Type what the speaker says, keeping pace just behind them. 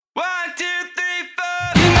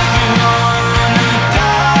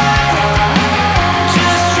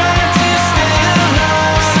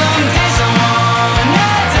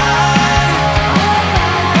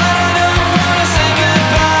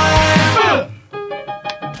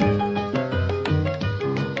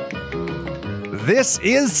This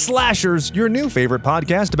is Slashers, your new favorite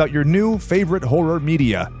podcast about your new favorite horror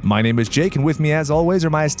media. My name is Jake, and with me, as always, are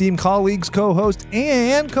my esteemed colleagues, co-hosts,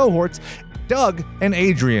 and cohorts, Doug and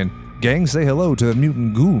Adrian. Gang, say hello to the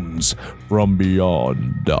mutant goons from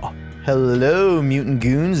beyond. Hello, mutant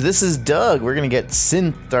goons. This is Doug. We're going to get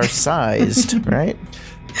synth-sized, right?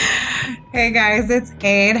 Hey guys, it's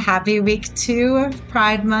Aid. Happy week 2 of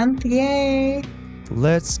Pride Month. Yay.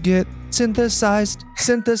 Let's get synthesized.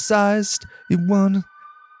 You won.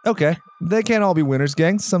 Okay, they can't all be winners,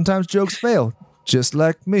 gang. Sometimes jokes fail, just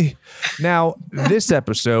like me. Now, this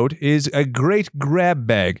episode is a great grab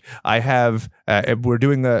bag. I have, we're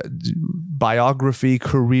doing a biography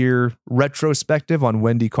career retrospective on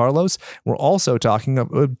Wendy Carlos. We're also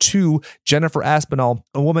talking to Jennifer Aspinall,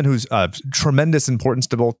 a woman who's of tremendous importance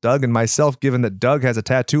to both Doug and myself, given that Doug has a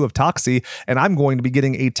tattoo of Toxie, and I'm going to be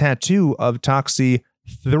getting a tattoo of Toxie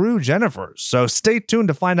through Jennifer. So stay tuned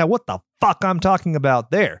to find out what the fuck I'm talking about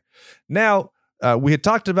there. Now, we had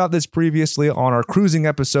talked about this previously on our cruising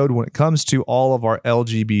episode when it comes to all of our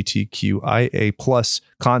LGBTQIA plus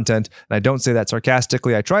content. And I don't say that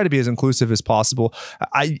sarcastically. I try to be as inclusive as possible.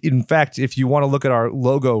 In fact, if you want to look at our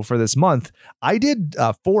logo for this month, I did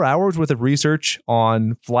 4 hours worth of research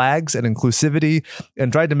on flags and inclusivity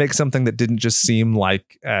and tried to make something that didn't just seem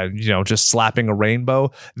like, just slapping a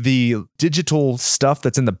rainbow. The digital stuff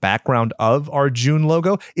that's in the background of our June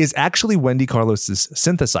logo is actually Wendy Carlos's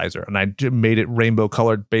synthesizer. And I made it rainbow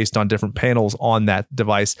colored based on different panels on that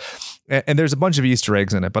device. And there's a bunch of Easter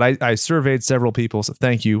eggs in it, but I surveyed several people. So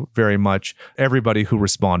thank you very much. Everybody who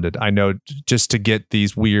responded. I know just to get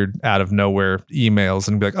these weird out of nowhere emails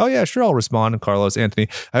and be like, oh yeah, sure, I'll respond. And Carlos, Anthony,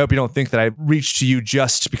 I hope you don't think that I reached to you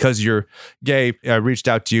just because you're gay. I reached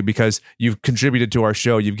out to you because you've contributed to our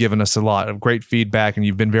show. You've given us a lot of great feedback and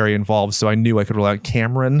you've been very involved. So I knew I could rely on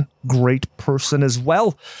Cameron, great person as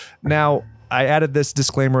well. Now, I added this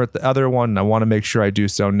disclaimer at the other one, and I want to make sure I do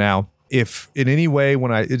so now. If in any way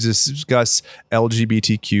when I discuss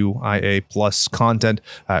LGBTQIA plus content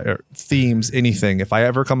or themes, anything, if I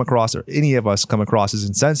ever come across or any of us come across as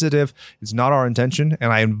insensitive, it's not our intention.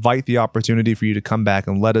 And I invite the opportunity for you to come back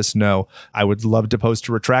and let us know. I would love to post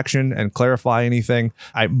a retraction and clarify anything.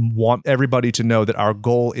 I want everybody to know that our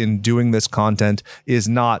goal in doing this content is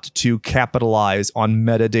not to capitalize on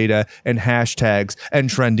metadata and hashtags and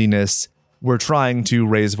trendiness. We're trying to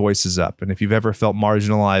raise voices up. And if you've ever felt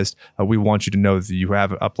marginalized, we want you to know that you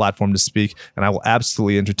have a platform to speak. And I will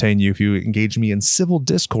absolutely entertain you if you engage me in civil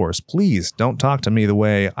discourse. Please don't talk to me the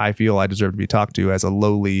way I feel I deserve to be talked to as a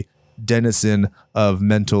lowly denizen of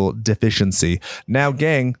mental deficiency. Now,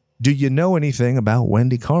 gang, do you know anything about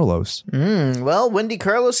Wendy Carlos? Well, Wendy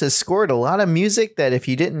Carlos has scored a lot of music that if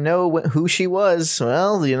you didn't know who she was,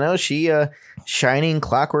 well, she Shining,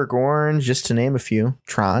 Clockwork Orange, just to name a few.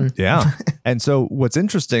 Tron. Yeah. And so what's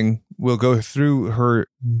interesting, we'll go through her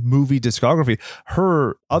movie discography,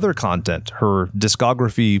 her other content, her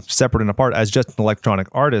discography separate and apart as just an electronic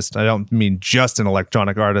artist. I don't mean just an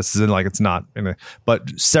electronic artist, as in like it's not,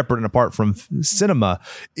 but separate and apart from cinema.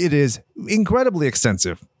 It is incredibly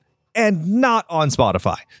extensive. And not on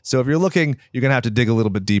Spotify. So if you're looking, you're going to have to dig a little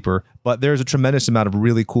bit deeper. But there's a tremendous amount of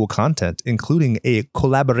really cool content, including a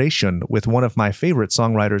collaboration with one of my favorite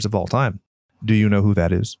songwriters of all time. Do you know who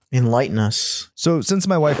that is? Enlighten us. So since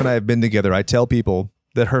my wife and I have been together, I tell people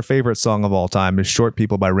that her favorite song of all time is Short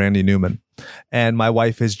People by Randy Newman. And my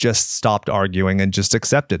wife has just stopped arguing and just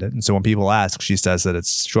accepted it. And so when people ask, she says that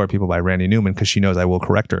it's Short People by Randy Newman because she knows I will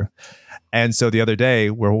correct her. And so the other day,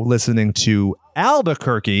 we're listening to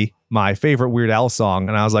Albuquerque, my favorite Weird Al song.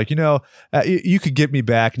 And I was like, you could get me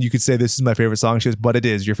back and you could say this is my favorite song. She goes, but it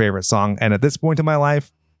is your favorite song. And at this point in my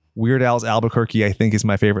life, Weird Al's Albuquerque, I think, is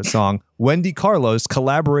my favorite song. Wendy Carlos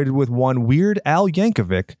collaborated with one Weird Al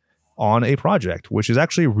Yankovic on a project, which is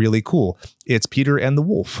actually really cool. It's Peter and the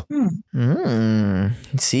Wolf.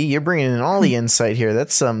 See, you're bringing in all the insight here.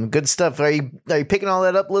 That's some good stuff. Are you picking all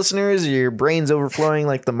that up, listeners? Your brain's overflowing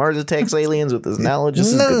like the Mars Attacks aliens with this knowledge?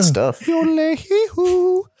 This is good stuff.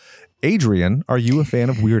 Adrian, are you a fan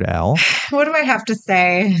of Weird Al? What do I have to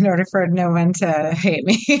say in order for no one to hate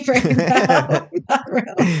me right now? Not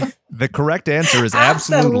really. The correct answer is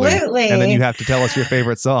absolutely. And then you have to tell us your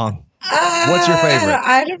favorite song. What's your favorite?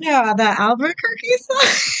 I don't know. The Albuquerque song?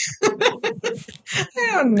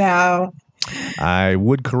 I don't know. I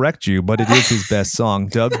would correct you, but it is his best song.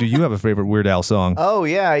 Doug, do you have a favorite Weird Al song? Oh,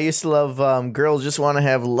 yeah. I used to love Girls Just Want to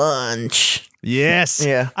Have Lunch. Yes.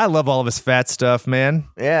 Yeah. I love all of his fat stuff, man.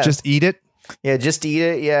 Yeah. Just eat it. Yeah, just eat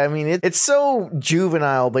it. Yeah, I mean it's so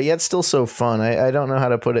juvenile, but yet still so fun. I don't know how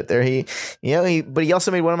to put it there. But he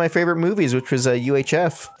also made one of my favorite movies, which was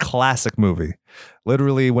UHF. Classic movie.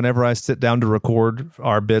 Literally, whenever I sit down to record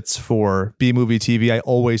our bits for B Movie TV, I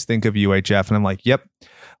always think of UHF, and I'm like, yep.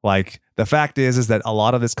 Like, the fact is that a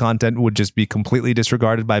lot of this content would just be completely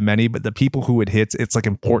disregarded by many, but the people who it hits, it's like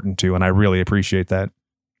important to, and I really appreciate that.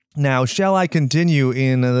 Now, shall I continue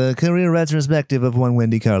in the career retrospective of one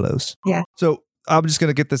Wendy Carlos? Yeah. So I'm just going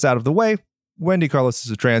to get this out of the way. Wendy Carlos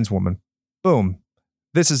is a trans woman. Boom.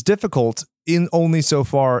 This is difficult in only so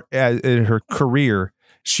far as in her career.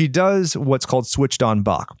 She does what's called switched on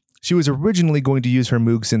Bach. She was originally going to use her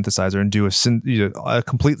Moog synthesizer and do a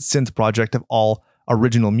complete synth project of all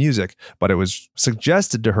original music, but it was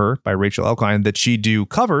suggested to her by Rachel Elkind that she do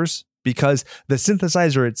covers because the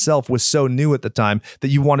synthesizer itself was so new at the time that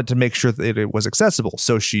you wanted to make sure that it was accessible.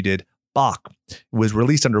 So she did Bach. It was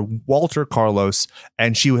released under Walter Carlos,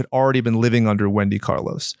 and she had already been living under Wendy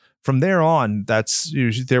Carlos. From there on,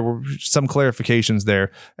 there were some clarifications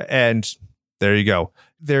there, and there you go.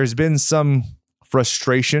 There's been some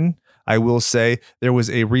frustration. I will say there was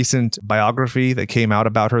a recent biography that came out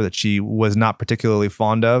about her that she was not particularly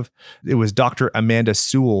fond of. It was Dr. Amanda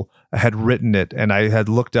Sewell had written it, and I had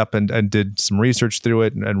looked up and did some research through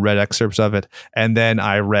it and read excerpts of it. And then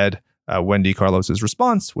I read Wendy Carlos's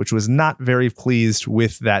response, which was not very pleased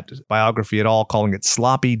with that biography at all, calling it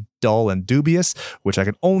sloppy, dull, and dubious, which I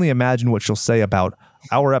can only imagine what she'll say about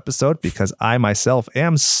our episode, because I myself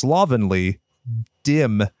am slovenly,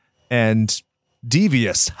 dim, and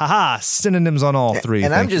devious. Haha, synonyms on all three.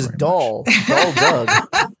 And I'm just dull Doug.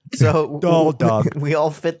 So dull Doug. We all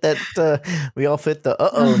fit that. We all fit the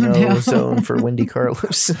no zone for Wendy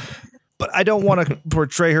Carlos. But I don't want to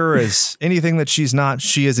portray her as anything that she's not.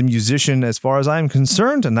 She is a musician as far as I'm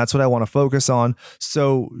concerned, and that's what I want to focus on.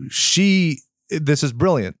 So this is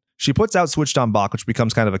brilliant. She puts out Switched on Bach, which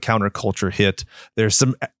becomes kind of a counterculture hit. There's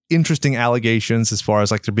some interesting allegations as far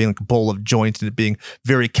as like there being like a bowl of joint and it being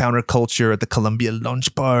very counterculture at the Columbia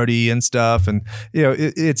lunch party and stuff. And,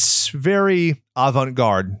 it's very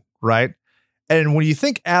avant-garde, right? And when you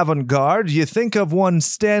think avant-garde, you think of one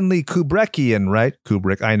Stanley Kubrickian, right?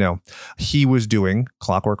 Kubrick, I know. He was doing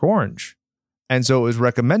Clockwork Orange. And so it was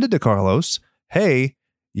recommended to Carlos, hey,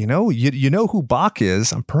 you know who Bach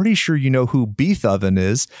is. I'm pretty sure you know who Beethoven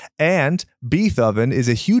is. And Beethoven is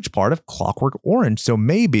a huge part of Clockwork Orange. So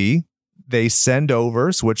maybe they send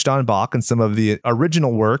over Switched on Bach and some of the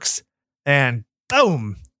original works, and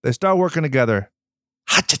boom, they start working together.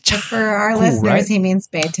 For our listeners, right? He means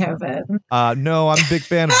Beethoven. No, I'm a big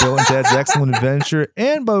fan of Bill and Ted's Excellent Adventure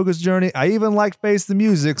and Bogus Journey. I even like Face the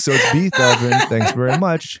Music, so it's Beethoven. Thanks very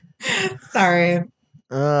much. Sorry.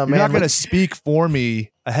 You're not going to speak for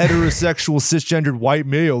me, a heterosexual cisgendered white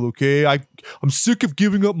male, okay? I'm sick of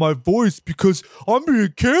giving up my voice because I'm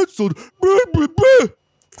being canceled.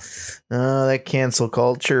 That cancel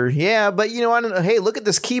culture. Yeah, but I don't know. Hey, look at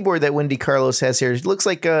this keyboard that Wendy Carlos has here. It looks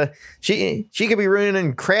like she could be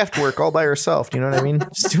running Kraftwerk all by herself. Do you know what I mean?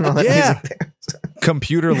 Just doing all that music there.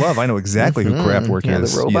 Computer love. I know exactly who Kraftwerk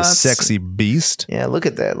is. The robots. You sexy beast. Yeah, look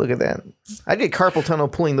at that. I did carpal tunnel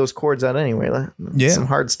pulling those cords out anyway. Some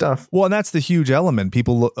hard stuff. Well, and that's the huge element.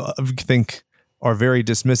 People think are very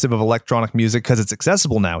dismissive of electronic music because it's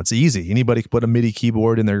accessible now. It's easy. Anybody can put a MIDI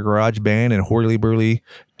keyboard in their garage band and whirly-burly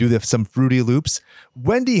do some Fruity Loops.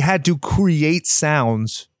 Wendy had to create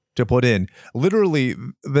sounds to put in. Literally,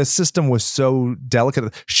 the system was so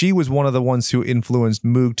delicate. She was one of the ones who influenced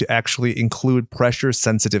Moog to actually include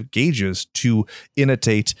pressure-sensitive gauges to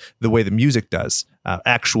annotate the way the music does,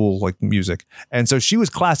 actual like music. And so she was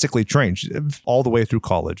classically trained all the way through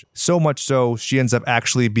college. So much so, she ends up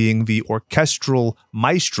actually being the orchestral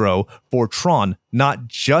maestro for Tron, not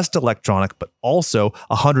just electronic, but also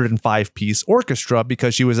a 105-piece orchestra,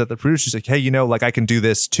 because she was at the producer. She's like, hey, I can do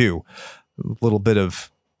this too. A little bit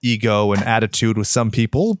of ego and attitude with some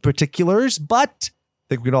people, particulars, but I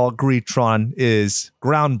think we can all agree Tron is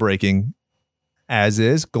groundbreaking, as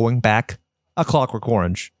is, going back, A Clockwork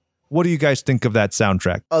Orange. What do you guys think of that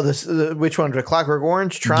soundtrack? Oh, which one? The Clockwork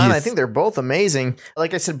Orange, Tron? Yes. I think they're both amazing.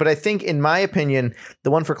 Like I said, but I think, in my opinion, the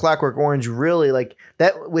one for Clockwork Orange really, like,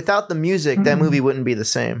 that without the music, that movie wouldn't be the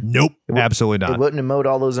same. Nope, absolutely not. It wouldn't emote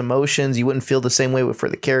all those emotions. You wouldn't feel the same way for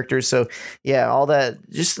the characters. So, yeah, all that,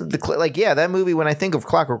 just that movie, when I think of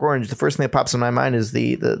Clockwork Orange, the first thing that pops in my mind is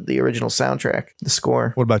the original soundtrack, the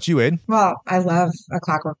score. What about you, Aid? Well, I love A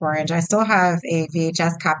Clockwork Orange. I still have a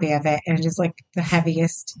VHS copy of it, and it is like the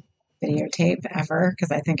heaviest videotape ever, because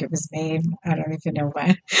I think it was made, I don't even know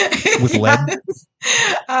when. With lead?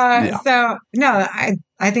 So no,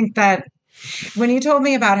 I think that When you told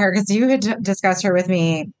me about her, because you had discussed her with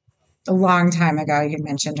me a long time ago, you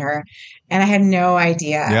mentioned her, and I had no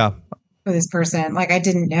idea Yeah. who this person, like I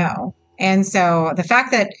didn't know. And so the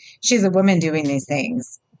fact that she's a woman doing these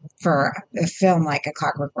things for a film like A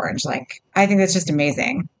Clockwork Orange, like I think that's just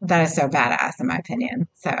amazing. That is so badass in my opinion.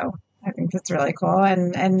 So I think that's really cool.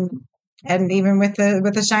 And even with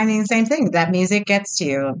the Shining, same thing. That music gets to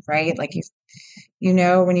you, right? Like you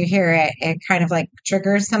know when you hear it, it kind of like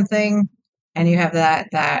triggers something, and you have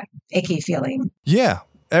that icky feeling. Yeah.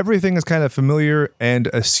 Everything is kind of familiar and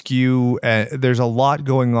askew, and there's a lot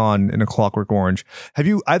going on in A Clockwork Orange. Have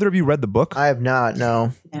either of you read the book? I have not,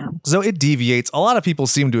 no. So it deviates. A lot of people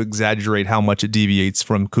seem to exaggerate how much it deviates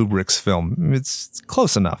from Kubrick's film. It's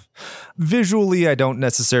close enough. Visually, I don't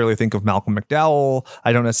necessarily think of Malcolm McDowell.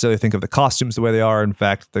 I don't necessarily think of the costumes the way they are. In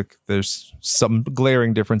fact, there's some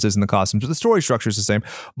glaring differences in the costumes, but the story structure is the same.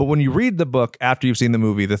 But when you read the book after you've seen the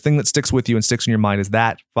movie, the thing that sticks with you and sticks in your mind is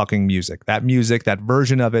that fucking music, that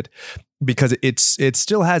version of it, because it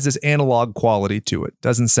still has this analog quality to it.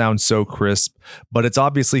 Doesn't sound so crisp, but it's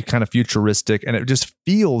obviously kind of futuristic, and it just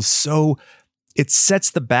feels so, it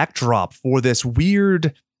sets the backdrop for this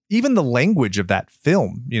weird, even the language of that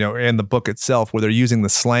film, and the book itself, where they're using the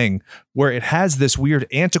slang, where it has this weird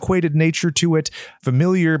antiquated nature to it,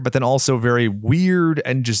 familiar, but then also very weird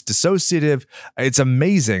and just dissociative. It's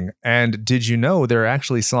amazing. And did you know there are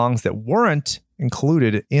actually songs that weren't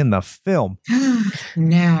included in the film?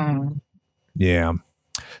 No. Yeah.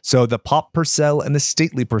 So the Pop Purcell and the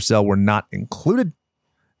Stately Purcell were not included.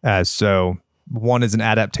 So one is an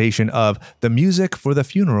adaptation of the music for the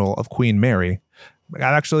funeral of Queen Mary.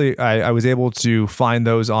 I was able to find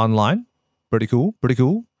those online. Pretty cool.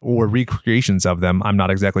 Or recreations of them. I'm not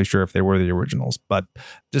exactly sure if they were the originals, but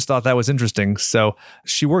just thought that was interesting. So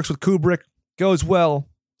she works with Kubrick, goes well.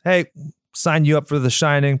 Hey, sign you up for The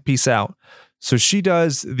Shining. Peace out. So she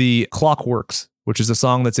does the Clockworks, which is a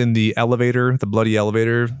song that's in the elevator, the bloody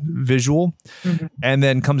elevator visual, and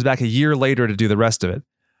then comes back a year later to do the rest of it.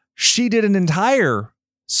 She did an entire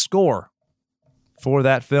score for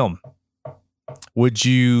that film. Would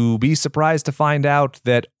you be surprised to find out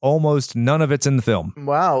that almost none of it's in the film?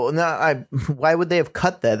 Wow. No, why would they have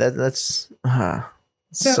cut that? That's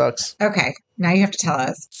sucks. Okay. Now you have to tell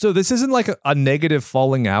us. So this isn't like a negative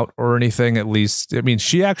falling out or anything, at least. I mean,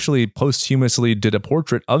 she actually posthumously did a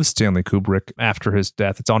portrait of Stanley Kubrick after his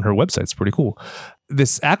death. It's on her website. It's pretty cool.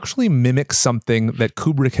 This actually mimics something that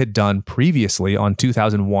Kubrick had done previously on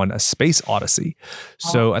 2001, A Space Odyssey.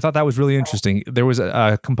 So I thought that was really interesting. There was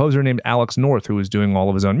a composer named Alex North who was doing all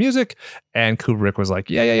of his own music, and Kubrick was like,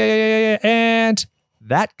 yeah. And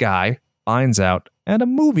that guy finds out at a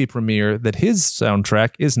movie premiere that his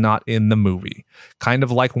soundtrack is not in the movie. Kind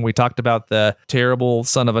of like when we talked about the terrible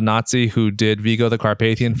son of a Nazi who did Vigo the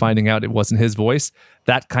Carpathian, finding out it wasn't his voice.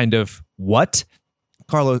 That kind of what?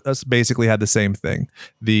 Carlos basically had the same thing.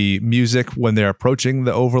 The music when they're approaching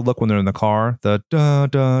the overlook, when they're in the car, the da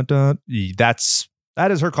da da.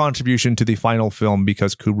 That is her contribution to the final film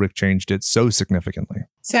because Kubrick changed it so significantly.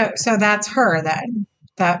 So that's her then,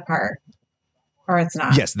 that part. Or it's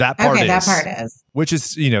not. Yes, that part is. Okay, that part is. Which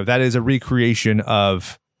is, that is a recreation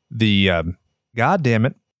of the, God damn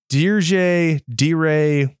it,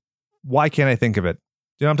 Dire, why can't I think of it? Do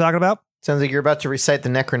you know what I'm talking about? Sounds like you're about to recite the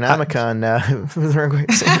Necronomicon.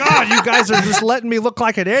 God, you guys are just letting me look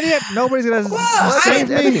like an idiot. Nobody's going to save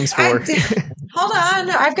me. Hold on.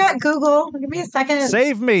 I've got Google. Give me a second.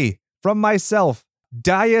 Save me from myself.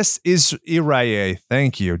 Dies Irae.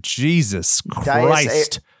 Thank you. Jesus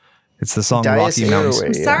Christ. It's the song Rocky Mountains.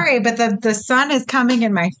 I'm sorry, but the sun is coming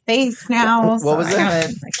in my face now. What was that?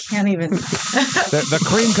 I can't even. the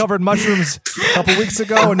cream-covered mushrooms a couple weeks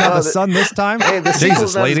ago, and now the sun this time. Hey, the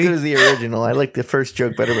Jesus, not lady. as good as the original. I like the first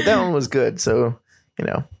joke better, but that one was good. So,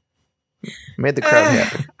 made the crowd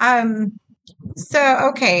happy. So,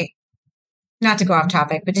 okay, not to go off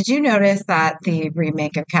topic, but did you notice that the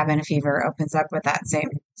remake of Cabin Fever opens up with that same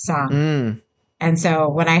song? And so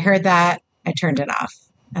when I heard that, I turned it off.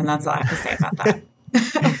 And that's all I have to say about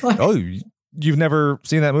that. Oh, you've never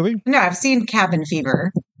seen that movie? No, I've seen Cabin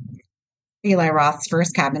Fever, Eli Roth's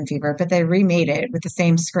first Cabin Fever, but they remade it with the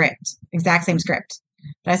same script, exact same script.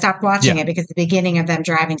 But I stopped watching it because the beginning of them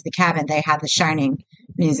driving to the cabin, they had the Shining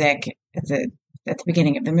music at the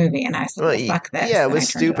beginning of the movie, and I said, fuck this. Yeah, it was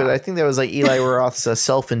stupid. I think that was like Eli Roth's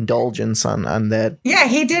self-indulgence on that. Yeah,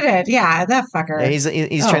 he did it. Yeah, that fucker. Yeah,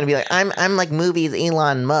 he's trying to be like, I'm like movies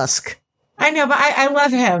Elon Musk. I know, but I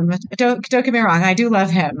love him. Don't get me wrong. I do love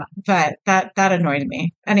him, but that annoyed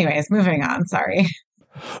me. Anyways, moving on. Sorry.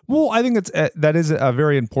 Well, I think that is a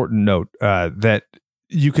very important note that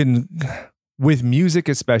you can, with music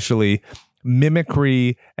especially,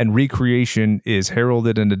 mimicry and recreation is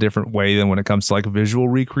heralded in a different way than when it comes to like visual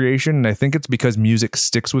recreation. And I think it's because music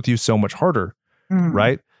sticks with you so much harder,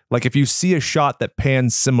 right? Like if you see a shot that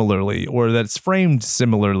pans similarly or that's framed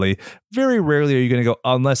similarly, very rarely are you going to go,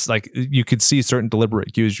 unless like you could see certain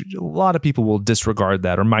deliberate cues. A lot of people will disregard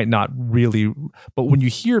that or might not really. But when you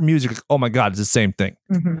hear music, oh my God, it's the same thing.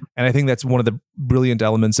 And I think that's one of the brilliant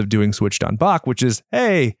elements of doing Switched on Bach, which is,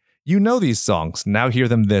 hey, you know these songs, now hear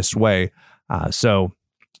them this way. So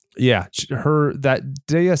yeah, that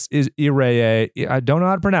Dies Irae, I don't know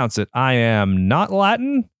how to pronounce it. I am not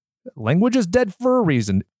Latin. Language is dead for a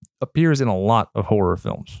reason. Appears in a lot of horror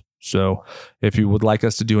films. So if you would like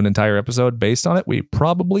us to do an entire episode based on it, we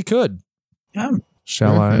probably could.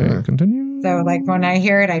 Shall I continue? So like when I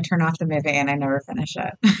hear it, I turn off the movie and I never finish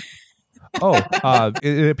it.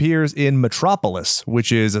 It appears in Metropolis,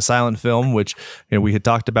 which is a silent film, which we had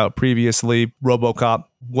talked about previously. RoboCop,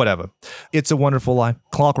 whatever. It's a Wonderful Life,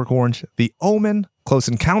 Clockwork Orange, The Omen, Close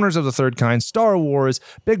Encounters of the Third Kind, Star Wars,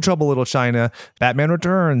 Big Trouble Little China, Batman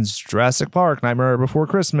Returns, Jurassic Park, Nightmare Before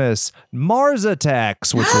Christmas, Mars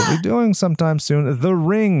Attacks, which we'll be doing sometime soon, The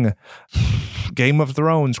Ring, Game of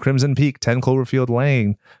Thrones, Crimson Peak, 10 Cloverfield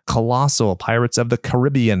Lane, Colossal, Pirates of the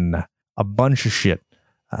Caribbean, a bunch of shit.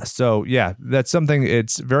 So yeah, that's something.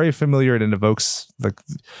 It's very familiar and it evokes like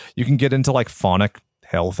you can get into like phonic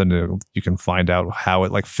health and you can find out how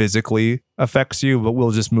it like physically affects you. But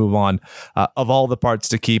we'll just move on. Of all the parts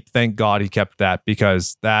to keep, thank God he kept that,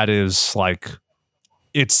 because that is like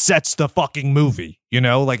it sets the fucking movie.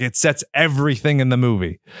 Like it sets everything in the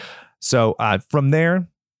movie. So from there.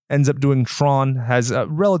 Ends up doing Tron, has a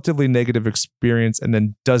relatively negative experience, and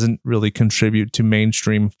then doesn't really contribute to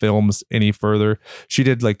mainstream films any further. She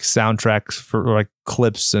did like soundtracks for like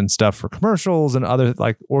clips and stuff for commercials and other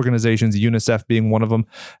like organizations, UNICEF being one of them.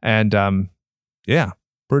 And yeah,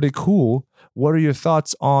 pretty cool. What are your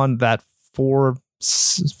thoughts on that the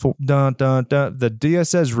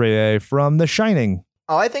Dies Irae from The Shining?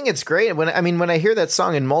 Oh, I think it's great. When I hear that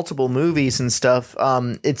song in multiple movies and stuff,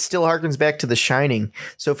 it still harkens back to The Shining.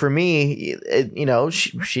 So for me,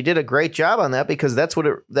 she did a great job on that, because that's what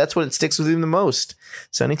it sticks with me the most.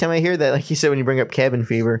 So anytime I hear that, like you said, when you bring up Cabin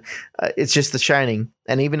Fever, it's just The Shining.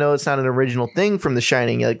 And even though it's not an original thing from The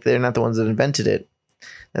Shining, like they're not the ones that invented it.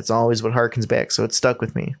 That's always what harkens back. So it stuck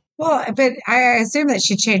with me. Well, but I assume that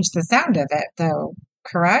she changed the sound of it, though.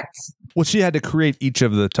 Correct? Well, she had to create each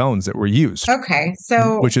of the tones that were used. Okay,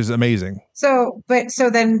 so which is amazing. So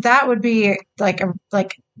then that would be like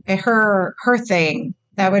her thing.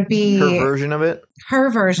 That would be her version of it. Her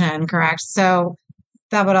version, correct? So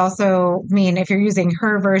that would also mean if you're using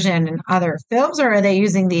her version in other films, or are they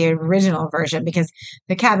using the original version? Because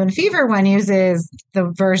the Cabin Fever one uses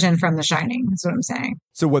the version from The Shining. That's what I'm saying.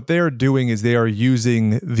 So what they're doing is they are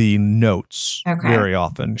using the notes very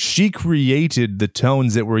often. She created the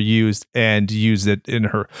tones that were used and used it in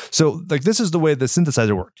her. So like this is the way the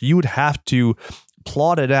synthesizer worked. You would have to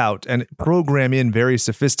plot it out and program in very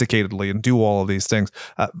sophisticatedly and do all of these things.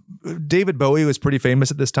 David Bowie was pretty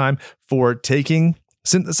famous at this time for taking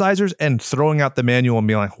synthesizers and throwing out the manual and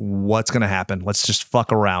being like, what's going to happen? Let's just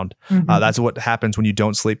fuck around. That's what happens when you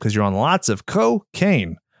don't sleep, because you're on lots of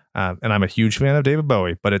cocaine. And I'm a huge fan of David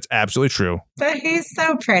Bowie, but it's absolutely true. But he's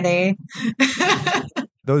so pretty.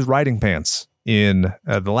 Those riding pants in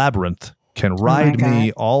The Labyrinth can ride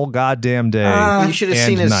me all goddamn day. You should have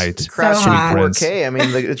seen his Crash 4K. I mean,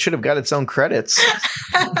 it should have got its own credits.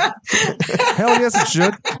 Hell yes, it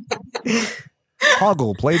should.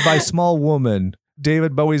 Hoggle, played by Small Woman.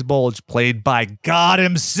 David Bowie's Bulge, played by God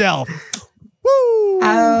himself. Woo!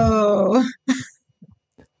 Oh,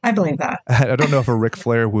 I believe that. I don't know if a Ric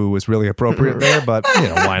Flair woo was really appropriate there, but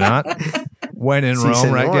why not? When in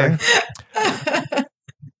Rome, right, gang?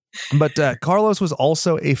 But Carlos was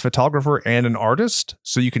also a photographer and an artist,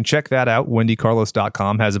 so you can check that out.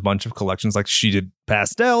 WendyCarlos.com has a bunch of collections. Like she did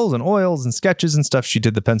pastels and oils and sketches and stuff. She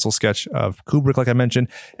did the pencil sketch of Kubrick, like I mentioned.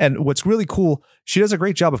 And what's really cool, she does a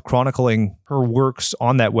great job of chronicling her works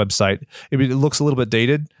on that website. It looks a little bit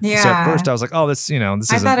dated. Yeah. So at first I was like, oh, this isn't right.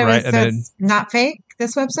 I thought it was and then, not fake,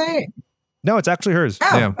 this website? No, it's actually hers.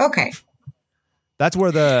 Oh, yeah. Okay. That's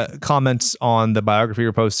where the comments on the biography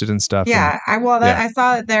are posted and stuff. Yeah, I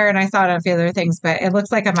saw it there, and I saw it on a few other things, but it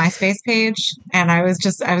looks like a MySpace page, and I was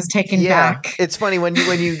taken back. It's funny when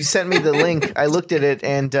you sent me the link, I looked at it,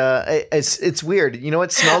 and it's weird. You know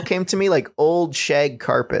what smell came to me? Like old shag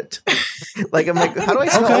carpet. Like I'm like, how do I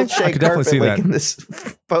smell old shag carpet? See like that. In this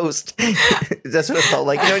post, that's what it felt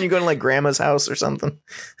like. When you go to like grandma's house or something.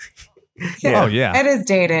 Yeah. Oh, yeah. It is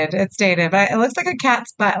dated. It's dated, but it looks like a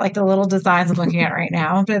cat's butt, like the little designs I'm looking at right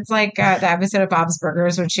now. But it's like the episode of Bob's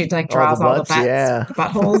Burgers when she like draws all the butts, yeah. the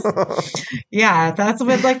buttholes. Yeah, that's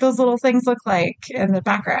what like those little things look like in the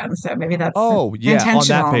background. So maybe that's intentional. On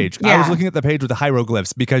that page. Yeah. I was looking at the page with the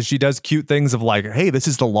hieroglyphs because she does cute things of like, hey, this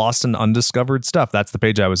is the lost and undiscovered stuff. That's the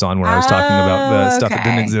page I was on where I was talking about the stuff that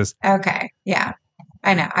didn't exist. Okay. Yeah.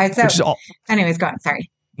 I know. Anyways, go on.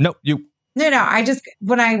 Sorry. No, you. No. I just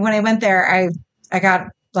when I went there, I got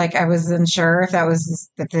like I wasn't sure if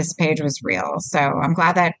that this page was real. So I'm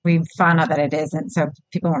glad that we found out that it isn't. So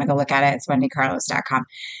people want to go look at it. It's wendycarlos.com.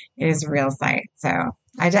 It is a real site. So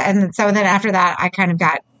then after that, I kind of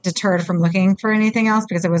got deterred from looking for anything else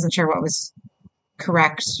because I wasn't sure what was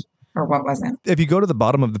correct or what wasn't. If you go to the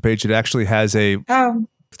bottom of the page, it actually has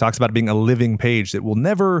talks about it being a living page that will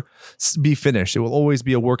never be finished. It will always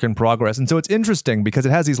be a work in progress. And so it's interesting because it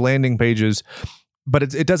has these landing pages, but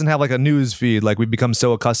it doesn't have like a news feed like we've become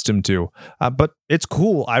so accustomed to. But it's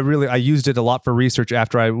cool. I used it a lot for research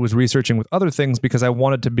after I was researching with other things because I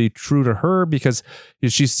wanted to be true to her because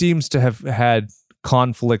she seems to have had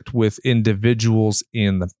conflict with individuals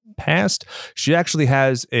in the past. She actually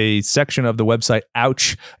has a section of the website,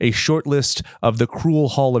 Ouch, a short list of the Cruel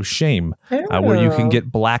Hall of Shame, where you can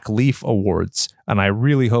get Black Leaf awards. And I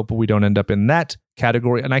really hope we don't end up in that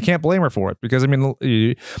category. And I can't blame her for it because, I mean,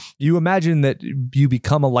 you imagine that you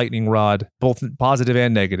become a lightning rod, both positive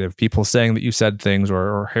and negative, people saying that you said things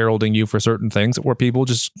or heralding you for certain things, or people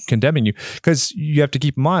just condemning you. Because you have to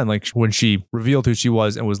keep in mind, like when she revealed who she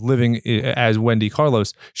was and was living as Wendy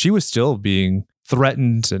Carlos, she was still being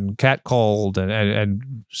threatened and catcalled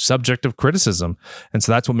and subject of criticism. And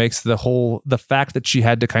so that's what makes the fact that she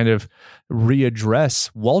had to kind of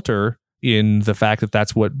readdress Walter in the fact that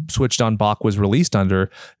that's what Switched on Bach was released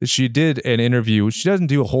under. She did an interview. She doesn't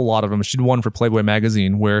do a whole lot of them. She did one for Playboy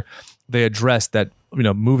magazine where they addressed that,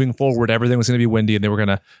 moving forward, everything was going to be Wendy and they were going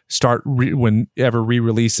to start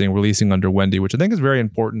releasing under Wendy, which I think is very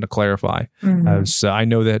important to clarify. Mm-hmm. So I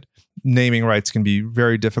know that naming rights can be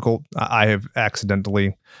very difficult. I have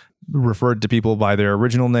accidentally referred to people by their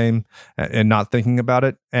original name and not thinking about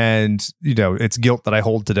it. And, it's guilt that I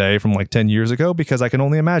hold today from like 10 years ago because I can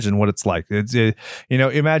only imagine what it's like.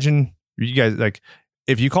 Imagine you guys, like,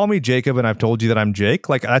 if you call me Jacob and I've told you that I'm Jake,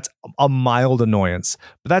 like that's a mild annoyance,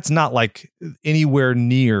 but that's not like anywhere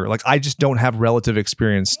near, like I just don't have relative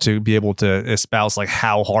experience to be able to espouse like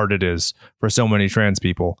how hard it is for so many trans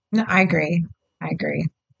people. No, I agree.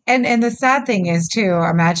 And the sad thing is too,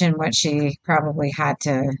 imagine what she probably had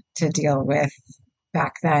to deal with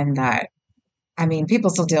back then that, I mean, people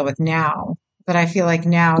still deal with now, but I feel like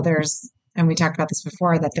now and we talked about this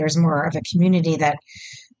before, that there's more of a community that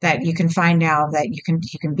you can find now that you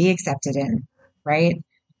can be accepted in, right?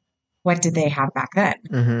 What did they have back then?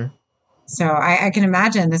 Mm-hmm. So I can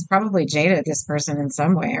imagine this probably jaded this person in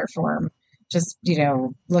some way or form. Just,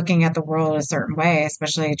 looking at the world a certain way,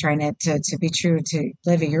 especially trying to be true, to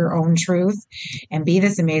live your own truth and be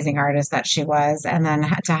this amazing artist that she was. And then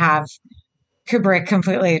to have Kubrick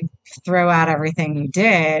completely throw out everything you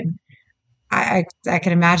did. I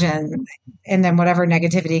can imagine. And then whatever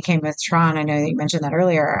negativity came with Tron, I know that you mentioned that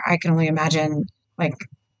earlier. I can only imagine like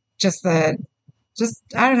I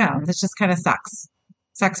don't know. This just kind of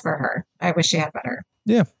sucks for her. I wish she had better.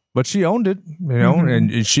 Yeah. But she owned it, Mm-hmm.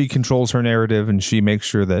 and she controls her narrative and she makes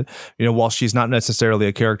sure that, while she's not necessarily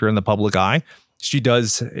a character in the public eye, she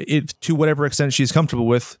does it to whatever extent she's comfortable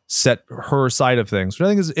with, set her side of things, which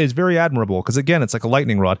I think is very admirable because, again, it's like a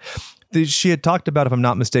lightning rod. She had talked about, if I'm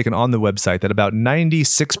not mistaken, on the website that about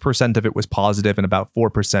 96% of it was positive and about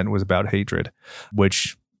 4% was about hatred,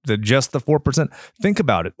 which... just the 4%. Think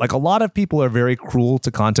about it. Like a lot of people are very cruel to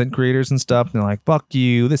content creators and stuff. And they're like, fuck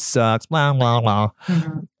you, this sucks, blah, blah, blah.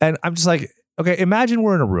 Mm-hmm. And I'm just like, okay, imagine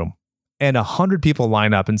we're in a room and 100 people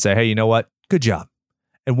line up and say, hey, you know what? Good job.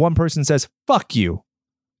 And one person says, fuck you.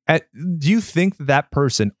 And do you think that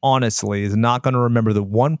person honestly is not going to remember the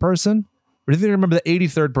one person? Or do you think they remember the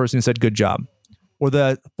 83rd person who said good job? Or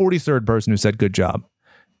the 43rd person who said good job?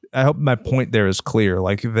 I hope my point there is clear.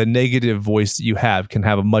 Like the negative voice that you have can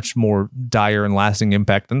have a much more dire and lasting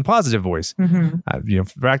impact than the positive voice. Mm-hmm. In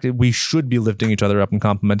fact, we should be lifting each other up and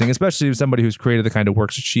complimenting, especially somebody who's created the kind of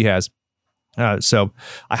works that she has. So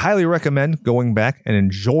I highly recommend going back and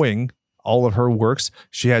enjoying all of her works.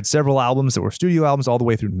 She had several albums that were studio albums all the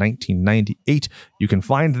way through 1998. You can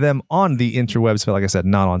find them on the interwebs, but like I said,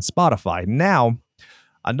 not on Spotify. Now,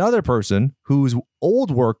 another person whose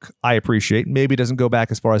old work I appreciate, maybe doesn't go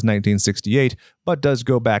back as far as 1968, but does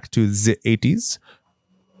go back to the 80s.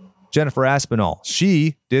 Jennifer Aspinall.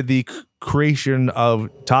 She did the creation of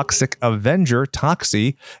Toxic Avenger,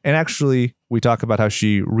 Toxie, and actually we talk about how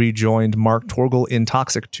she rejoined Mark Torgl in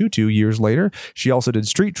Toxic 2 years later. She also did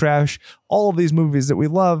Street Trash, all of these movies that we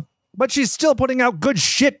love, but she's still putting out good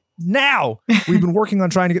shit now. We've been working on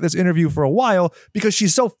trying to get this interview for a while because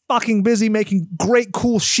she's so fucking busy making great,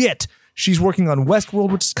 cool shit. She's working on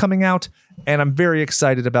Westworld, which is coming out, and I'm very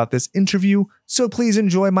excited about this interview. So please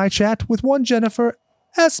enjoy my chat with one Jennifer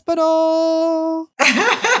Aspinall.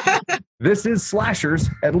 This is Slashers,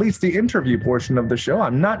 at least the interview portion of the show.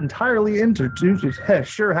 I'm not entirely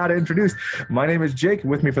sure how to introduce. My name is Jake.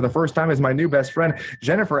 With me for the first time is my new best friend,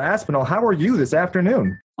 Jennifer Aspinall. How are you this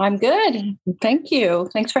afternoon? I'm good. Thank you.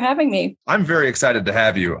 Thanks for having me. I'm very excited to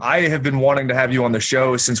have you. I have been wanting to have you on the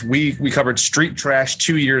show since we covered Street Trash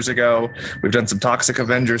 2 years ago. We've done some Toxic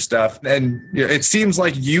Avenger stuff. And it seems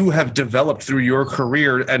like you have developed through your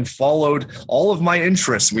career and followed all of my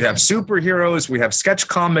interests. We have superheroes, we have sketch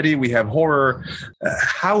comedy, we have horror.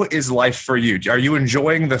 How is life for you? Are you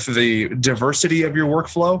enjoying the diversity of your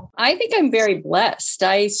workflow? I think I'm very blessed.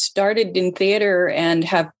 I started in theater and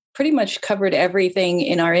have pretty much covered everything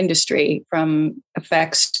in our industry, from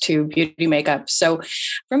effects to beauty makeup. So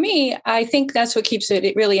for me, I think that's what keeps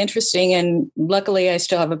it really interesting. And luckily, I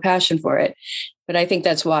still have a passion for it. But I think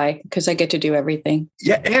that's why, because I get to do everything.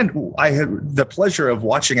 Yeah, and I had the pleasure of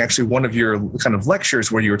watching actually one of your kind of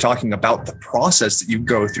lectures where you were talking about the process that you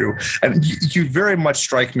go through. And you very much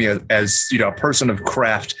strike me as a person of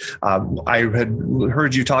craft. I had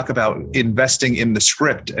heard you talk about investing in the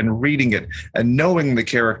script and reading it and knowing the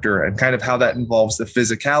character and kind of how that involves the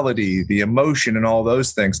physicality, the emotion, and all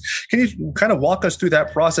those things. Can you kind of walk us through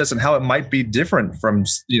that process and how it might be different from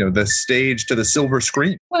the stage to the silver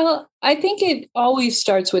screen? Well, I think it always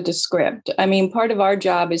starts with the script. I mean, part of our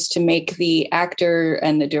job is to make the actor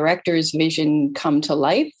and the director's vision come to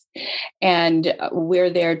life. And we're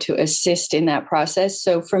there to assist in that process.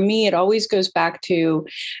 So for me, it always goes back to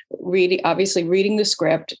reading the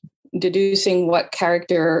script, deducing what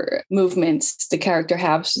character movements the character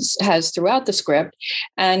has throughout the script,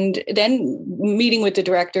 and then meeting with the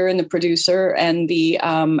director and the producer and the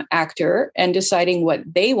actor and deciding what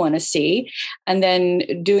they want to see, and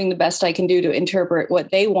then doing the best I can do to interpret what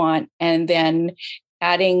they want, and then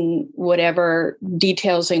adding whatever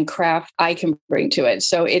details and craft I can bring to it.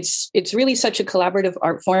 So it's really such a collaborative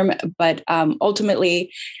art form, but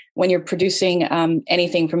ultimately, when you're producing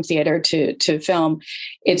anything from theater to film,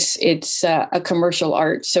 it's a commercial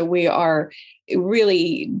art. So we are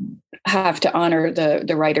really have to honor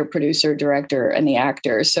the writer, producer, director, and the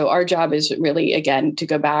actor. So our job is really, again, to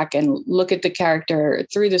go back and look at the character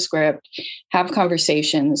through the script, have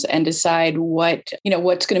conversations, and decide what's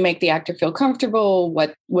going to make the actor feel comfortable,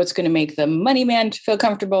 what's going to make the money man feel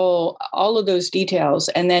comfortable, all of those details,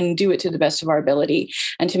 and then do it to the best of our ability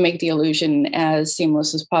and to make the illusion as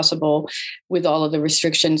seamless as possible with all of the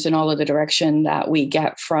restrictions and all of the direction that we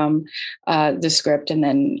get from the script, and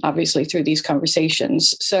then obviously through these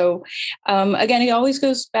conversations. So again, it always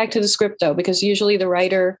goes back to the script, though, because usually the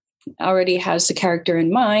writer already has the character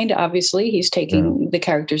in mind. Obviously, he's taking the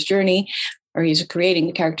character's journey, or he's creating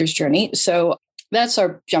the character's journey. So that's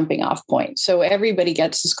our jumping off point. So everybody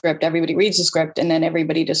gets the script, everybody reads the script, and then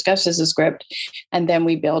everybody discusses the script, and then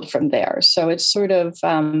we build from there. So it's sort of,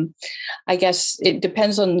 I guess it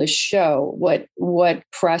depends on the show, what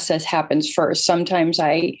process happens first. Sometimes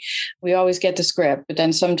we always get the script, but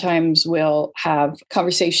then sometimes we'll have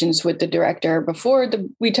conversations with the director before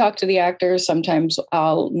we talk to the actor. Sometimes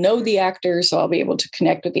I'll know the actor, so I'll be able to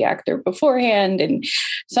connect with the actor beforehand. And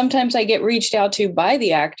sometimes I get reached out to by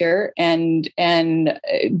the actor and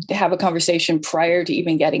have a conversation prior to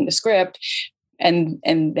even getting the script, and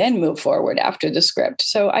then move forward after the script.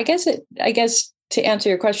 So I guess to answer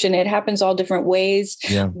your question, it happens all different ways,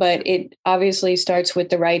 but it obviously starts with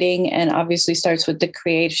the writing and obviously starts with the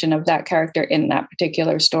creation of that character in that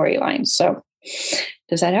particular storyline. So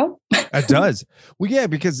does that help? It does. Well, yeah,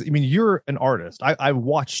 because I mean, you're an artist. I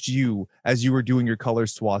watched you as you were doing your color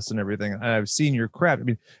swaths and everything, and I've seen your craft. I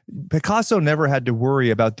mean, Picasso never had to worry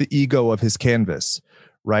about the ego of his canvas,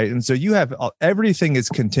 right? And so you have everything is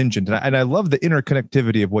contingent, and I love the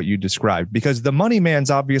interconnectivity of what you described, because the money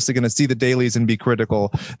man's obviously going to see the dailies and be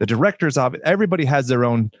critical. The directors, everybody has their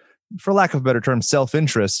own, for lack of a better term,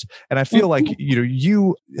 self-interest, and I feel like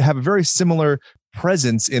you have a very similar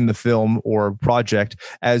presence in the film or project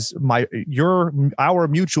as our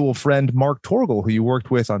mutual friend Mark Torgl, who you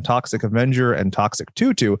worked with on Toxic Avenger and Toxic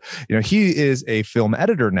 2. He is a film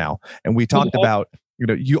editor now, and we talked about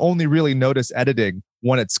you only really notice editing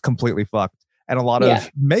when it's completely fucked, and a lot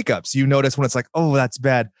of makeups you notice when it's like, oh, that's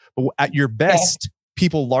bad. But at your best,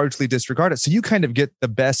 people largely disregard it. So you kind of get the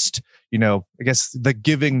best, I guess the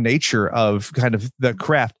giving nature of kind of the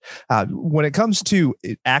craft. When it comes to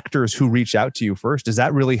actors who reach out to you first, does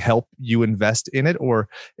that really help you invest in it? Or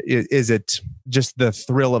is it just the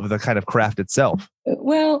thrill of the kind of craft itself?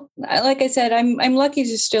 Well, like I said, I'm lucky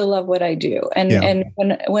to still love what I do. And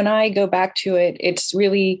when I go back to it, it's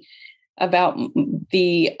really about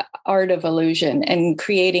the art of illusion and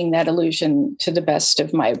creating that illusion to the best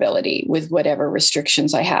of my ability with whatever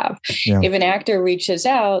restrictions I have. Yeah. If an actor reaches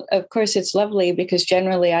out, of course, it's lovely because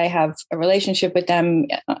generally I have a relationship with them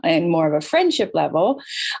in more of a friendship level.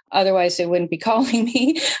 Otherwise, they wouldn't be calling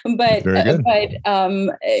me. But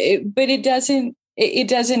it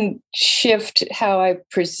doesn't shift how I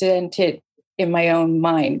present it in my own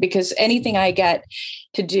mind, because anything I get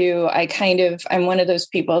to do, I'm one of those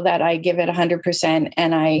people that I give it 100%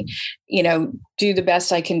 and I, do the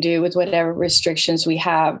best I can do with whatever restrictions we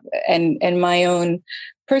have. And my own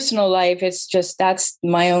personal life, it's just, that's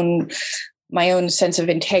my own sense of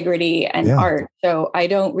integrity and art. So I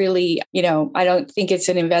don't really, I don't think it's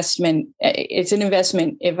an investment. It's an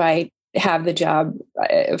investment if I have the job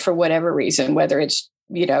for whatever reason, whether it's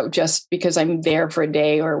just because I'm there for a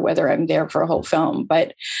day or whether I'm there for a whole film.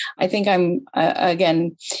 But I think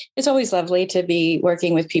again, it's always lovely to be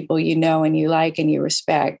working with people and you like and you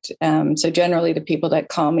respect. So generally the people that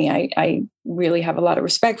call me, I really have a lot of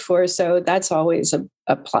respect for. So that's always a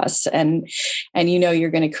plus. And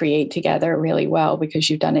you're going to create together really well because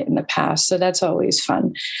you've done it in the past. So that's always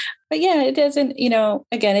fun. But yeah, it doesn't,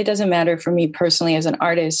 again, it doesn't matter for me personally as an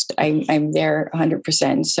artist. I'm there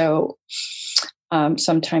 100%. So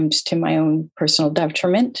sometimes to my own personal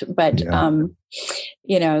detriment, but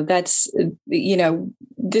that's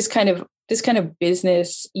this kind of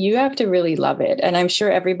business, you have to really love it. And I'm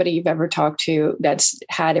sure everybody you've ever talked to that's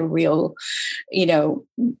had a real,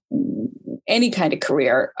 any kind of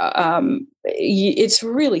career, it's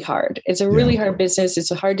really hard. It's a really hard business. It's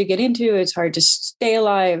hard to get into. It's hard to stay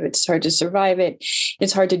alive. It's hard to survive it.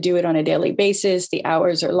 It's hard to do it on a daily basis. The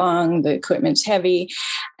hours are long. The equipment's heavy,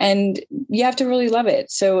 and you have to really love it.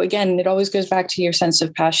 So again, it always goes back to your sense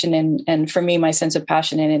of passion, and for me, my sense of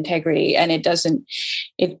passion and integrity. And it doesn't.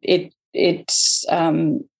 It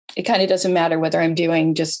kind of doesn't matter whether I'm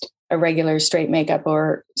doing just a regular straight makeup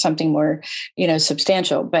or something more,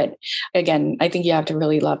 substantial. But again, I think you have to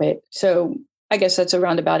really love it. So I guess that's a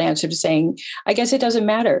roundabout answer to saying, I guess it doesn't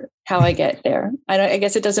matter how I get there. I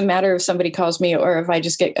guess it doesn't matter if somebody calls me or if I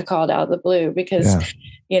just get called out of the blue, because,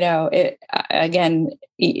 I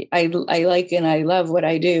like and I love what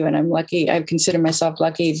I do, and I'm lucky. I consider myself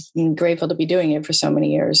lucky and grateful to be doing it for so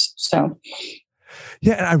many years. So.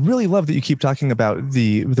 Yeah, and I really love that you keep talking about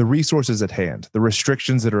the resources at hand, the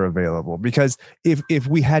restrictions that are available. Because if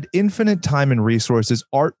we had infinite time and resources,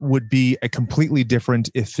 art would be a completely different,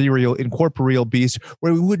 ethereal, incorporeal beast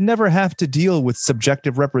where we would never have to deal with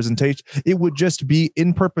subjective representation. It would just be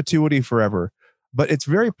in perpetuity forever. But it's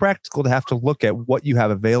very practical to have to look at what you have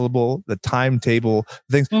available, the timetable,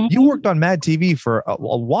 things. Mm-hmm. You worked on Mad TV for a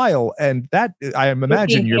while, and that, I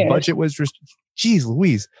imagine your budget was just, geez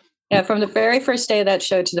Louise. Yeah, from the very first day of that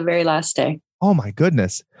show to the very last day. Oh my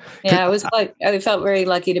goodness. Yeah, I felt very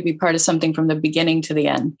lucky to be part of something from the beginning to the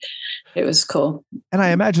end. It was cool. And I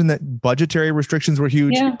imagine that budgetary restrictions were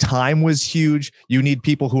huge. Yeah. Time was huge. You need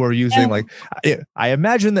people who are using I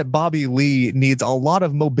imagine that Bobby Lee needs a lot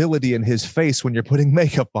of mobility in his face when you're putting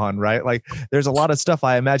makeup on, right? Like there's a lot of stuff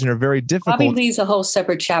I imagine are very difficult. Bobby Lee's a whole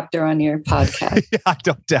separate chapter on your podcast. Yeah, I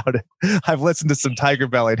don't doubt it. I've listened to some Tiger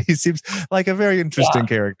Belly and he seems like a very interesting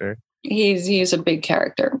character. He's a big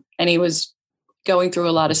character, and he was going through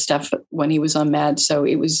a lot of stuff when he was on Mad. So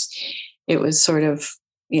it was sort of,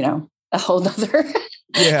 a whole nother.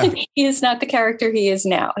 Yeah. He is not the character he is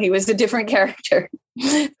now. He was a different character.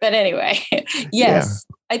 But anyway, yes,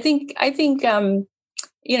 yeah. I think,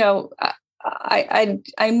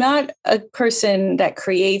 I'm not a person that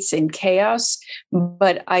creates in chaos,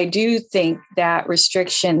 but I do think that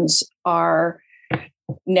restrictions are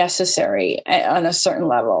necessary on a certain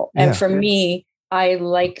level. And for me, I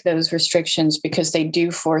like those restrictions because they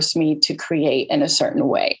do force me to create in a certain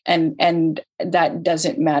way. And that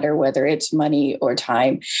doesn't matter whether it's money or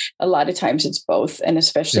time. A lot of times it's both. And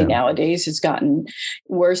especially nowadays, it's gotten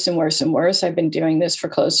worse and worse and worse. I've been doing this for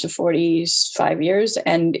close to 45 years,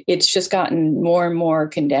 and it's just gotten more and more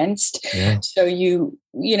condensed. Yeah. So you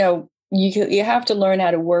have to learn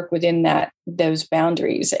how to work within those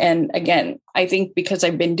boundaries. And again, I think because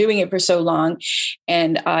I've been doing it for so long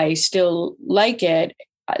and I still like it,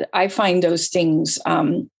 I find those things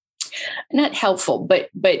not helpful, but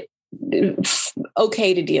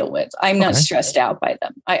okay to deal with. I'm not stressed out by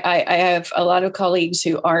them. I have a lot of colleagues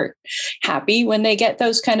who aren't happy when they get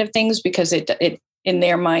those kind of things because it in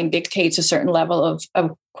their mind dictates a certain level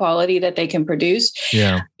of quality that they can produce.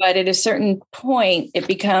 Yeah. But at a certain point, it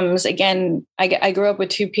becomes, again, I grew up with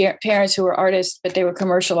two parents who were artists, but they were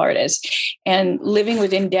commercial artists, and living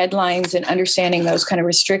within deadlines and understanding those kind of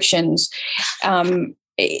restrictions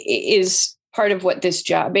is part of what this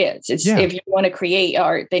job is. It's if you want to create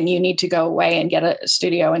art, then you need to go away and get a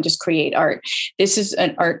studio and just create art. This is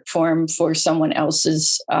an art form for someone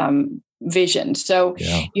else's vision. So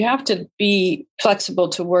you have to be flexible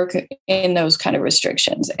to work in those kind of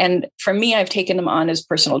restrictions. And for me, I've taken them on as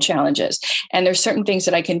personal challenges. And there's certain things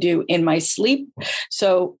that I can do in my sleep.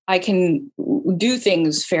 So I can do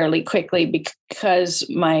things fairly quickly because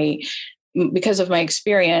of my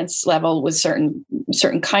experience level with certain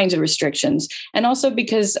kinds of restrictions. And also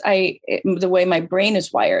because the way my brain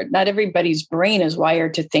is wired, not everybody's brain is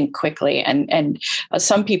wired to think quickly. And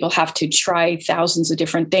some people have to try thousands of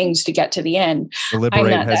different things to get to the end.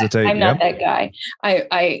 Deliberate, hesitate. I'm not that guy.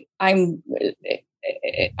 I'm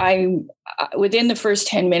within the first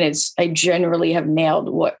 10 minutes, I generally have nailed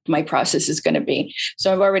what my process is going to be.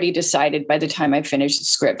 So I've already decided by the time I finish the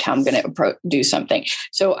script, how I'm going to do something.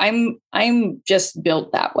 So I'm just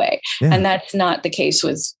built that way. Yeah. And that's not the case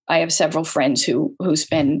I have several friends who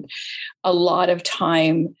spend a lot of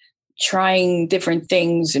time trying different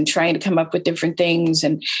things and trying to come up with different things,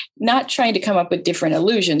 and not trying to come up with different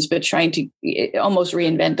illusions, but trying to almost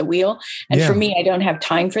reinvent the wheel. And for me, I don't have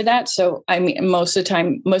time for that. So I mean, most of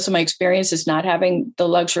my experience is not having the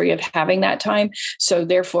luxury of having that time. So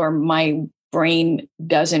therefore my brain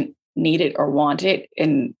doesn't need it or want it.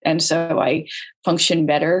 And so I function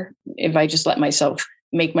better if I just let myself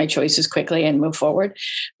make my choices quickly and move forward.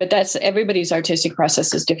 But that's everybody's artistic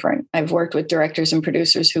process is different. I've worked with directors and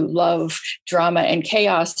producers who love drama and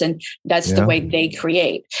chaos, and that's the way they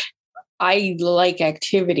create. I like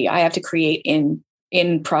activity. I have to create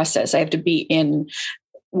in process. I have to be in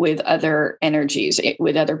with other energies,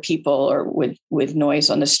 with other people, or with noise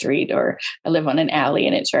on the street, or I live on an alley,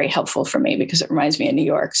 and it's very helpful for me because it reminds me of New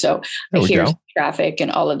York. So I hear traffic and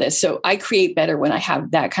all of this. So I create better when I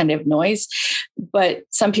have that kind of noise, but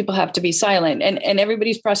some people have to be silent, and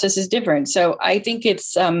everybody's process is different. So I think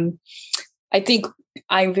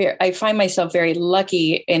I find myself very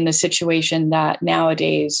lucky in the situation that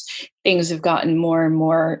nowadays things have gotten more and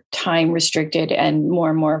more time restricted and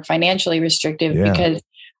more financially restrictive because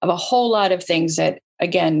of a whole lot of things that,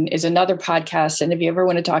 again, is another podcast. And if you ever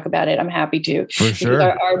want to talk about it, I'm happy to. For sure.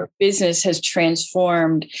 Our business has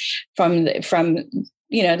transformed from the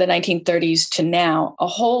 1930s to now. A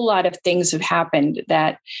whole lot of things have happened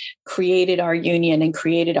that created our union and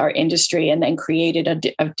created our industry, and then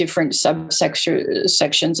created a different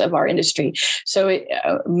sections of our industry. So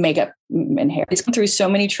makeup and hair, it's gone through so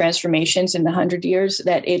many transformations in the 100 years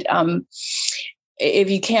that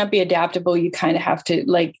if you can't be adaptable, you kind of have to,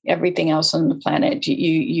 like everything else on the planet,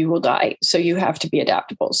 you will die. So you have to be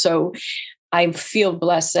adaptable. So I feel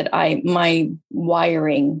blessed that my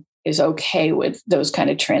wiring is okay with those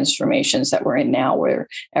kind of transformations that we're in now, where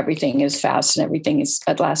everything is fast and everything is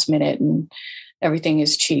at last minute and everything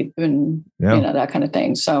is cheap and that kind of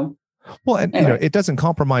thing. So. Well, and anyway, it doesn't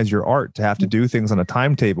compromise your art to have to do things on a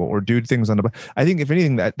timetable or do things I think if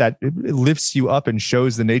anything that it lifts you up and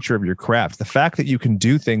shows the nature of your craft. The fact that you can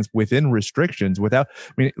do things within restrictions without,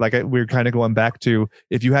 we're kind of going back to,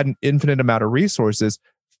 if you had an infinite amount of resources,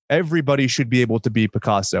 everybody should be able to be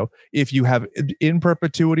Picasso. If you have in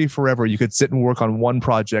perpetuity forever, you could sit and work on one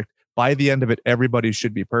project. By the end of it, everybody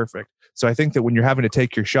should be perfect. So I think that when you're having to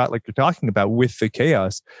take your shot, like you're talking about with the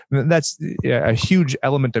chaos, that's a huge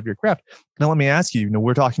element of your craft. Now, let me ask you,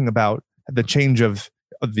 we're talking about the change of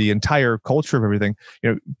the entire culture of everything.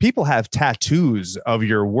 People have tattoos of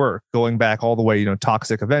your work going back all the way,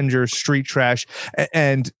 Toxic Avenger, Street Trash.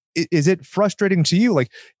 And is it frustrating to you?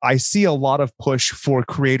 Like, I see a lot of push for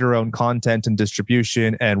creator-owned content and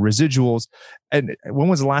distribution and residuals. And when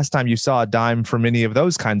was the last time you saw a dime from any of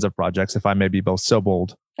those kinds of projects, if I may be both so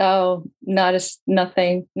bold? Oh,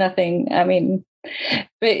 nothing. I mean,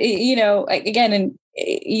 but again, and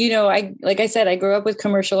like I said, I grew up with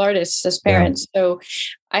commercial artists as parents, so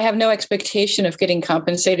I have no expectation of getting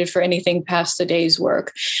compensated for anything past the day's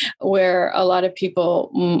work, where a lot of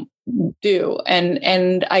people do.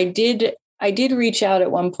 And I did reach out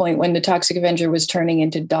at one point when the Toxic Avenger was turning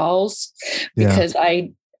into dolls, because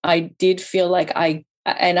I did feel like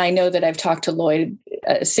and I know that I've talked to Lloyd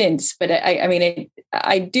since, but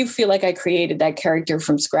I do feel like I created that character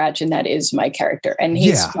from scratch, and that is my character, and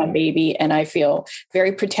he's my baby, and I feel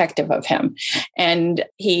very protective of him. And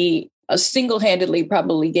he single-handedly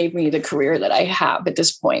probably gave me the career that I have at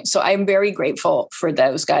this point. So I'm very grateful for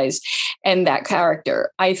those guys and that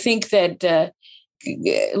character. I think that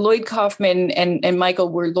Lloyd Kaufman and Michael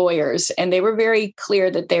were lawyers, and they were very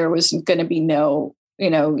clear that there was going to be no,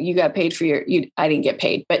 you got paid for I didn't get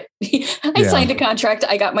paid, but I signed a contract.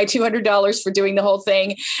 I got my $200 for doing the whole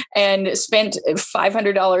thing and spent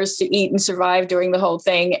 $500 to eat and survive during the whole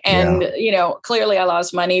thing. And, clearly I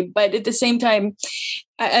lost money, but at the same time,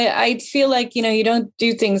 I feel like, you don't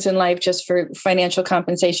do things in life just for financial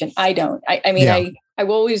compensation. I don't. I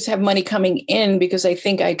will always have money coming in because I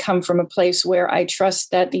think I come from a place where I trust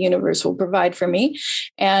that the universe will provide for me.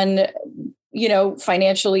 And,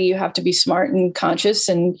 financially, you have to be smart and conscious.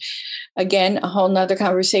 And again, a whole nother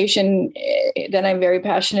conversation that I'm very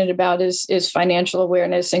passionate about is financial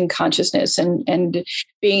awareness and consciousness and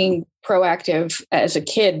being proactive as a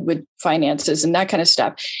kid with finances and that kind of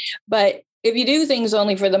stuff. But if you do things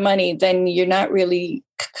only for the money, then you're not really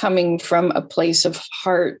coming from a place of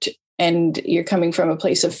heart, and you're coming from a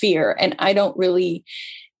place of fear. And I don't really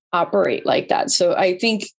operate like that. So I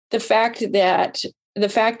think the fact that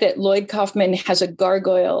Lloyd Kaufman has a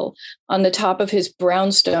gargoyle on the top of his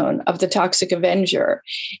brownstone of the Toxic Avenger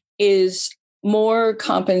is more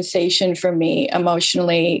compensation for me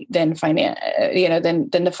emotionally than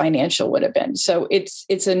than the financial would have been. So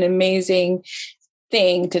it's an amazing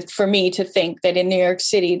thing for me to think that in New York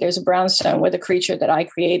City, there's a brownstone with a creature that I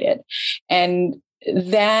created. And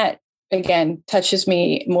that, again, touches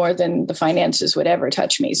me more than the finances would ever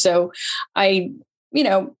touch me. So I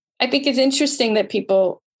think it's interesting that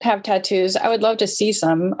people have tattoos. I would love to see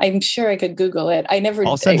some. I'm sure I could Google it.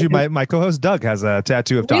 I'll send you my co-host Doug has a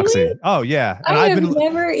tattoo of Toxie. Really? Oh yeah. And I've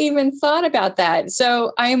never even thought about that.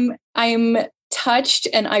 So I'm touched,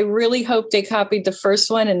 and I really hope they copied the first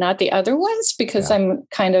one and not the other ones, because I'm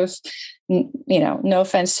kind of, no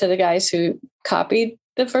offense to the guys who copied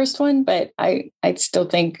the first one, but I still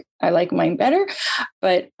think I like mine better,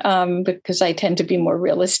 but because I tend to be more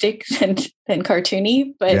realistic than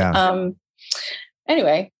cartoony. But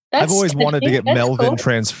anyway, I've always wanted to get Melvin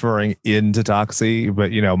transferring into Toxie,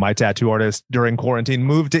 but my tattoo artist during quarantine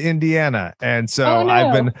moved to Indiana, and so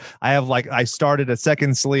I started a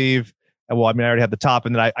second sleeve. Well, I already have the top,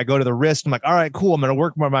 and then I go to the wrist. I'm like, all right, cool. I'm going to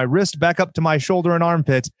work my wrist back up to my shoulder and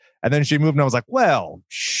armpit. And then she moved, and I was like, well,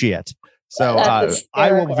 shit. So I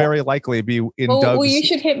will very likely be in Doug's. Well, you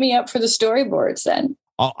should hit me up for the storyboards then.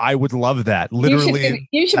 I would love that. Literally,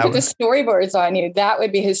 you should put the storyboards on you. That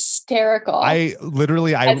would be hysterical. I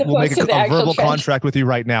will make a verbal contract with you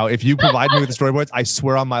right now. If you provide me with the storyboards, I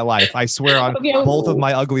swear on my life. I swear on both of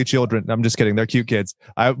my ugly children. I'm just kidding. They're cute kids.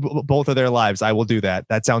 Both of their lives. I will do that.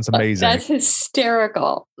 That sounds amazing. That's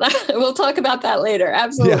hysterical. We'll talk about that later.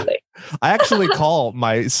 Absolutely. Yeah. I actually call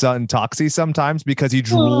my son Toxie sometimes because he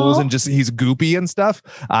drools and he's goopy and stuff.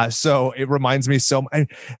 So it reminds me so much.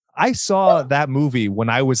 I saw that movie when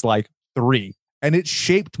I was like 3, and it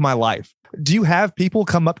shaped my life. Do you have people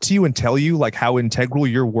come up to you and tell you like how integral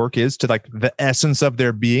your work is to like the essence of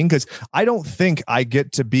their being? Because I don't think I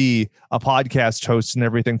get to be a podcast host and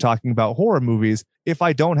everything talking about horror movies if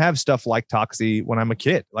I don't have stuff like Toxie when I'm a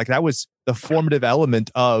kid. Like that was the formative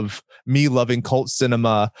element of me loving cult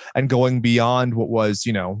cinema and going beyond what was,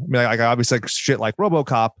 I obviously like shit like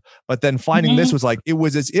RoboCop, but then finding this was like, it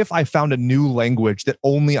was as if I found a new language that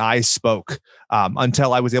only I spoke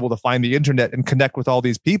until I was able to find the internet and connect with all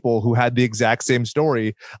these people who had the exact same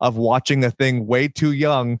story of watching a thing way too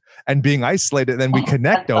young and being isolated. And then we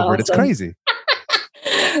connect over it. It's crazy.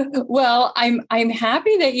 Well, I'm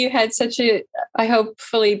happy that you had such a, I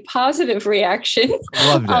hopefully positive reaction.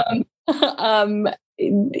 Loved it.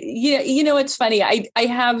 It's funny. I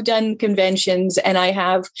have done conventions and I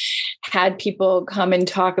have had people come and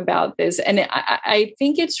talk about this. And I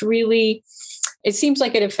think it's really, it seems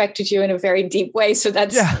like it affected you in a very deep way. So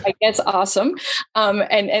that's, I guess, awesome.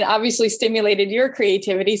 And obviously stimulated your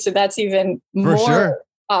creativity. So that's even more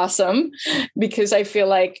awesome, because I feel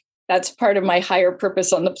like that's part of my higher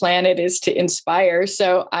purpose on the planet is to inspire.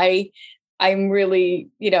 So I'm really,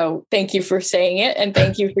 thank you for saying it. And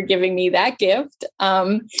thank you for giving me that gift.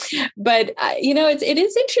 But it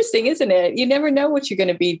is interesting, isn't it? You never know what you're going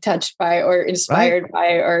to be touched by or inspired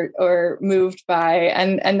by or moved by.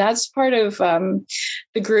 And that's part of the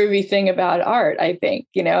groovy thing about art, I think.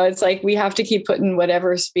 It's like we have to keep putting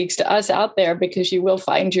whatever speaks to us out there, because you will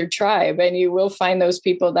find your tribe and you will find those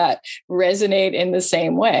people that resonate in the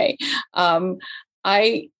same way.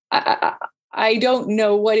 I don't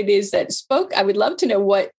know what it is that spoke. I would love to know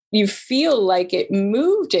what you feel like it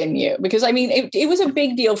moved in you, because I mean, it was a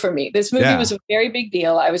big deal for me. This movie was a very big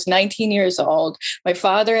deal. I was 19 years old. My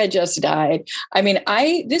father had just died. I mean,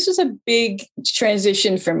 this was a big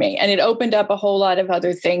transition for me, and it opened up a whole lot of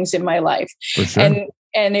other things in my life. For sure.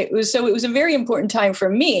 And it was a very important time for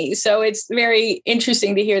me. So it's very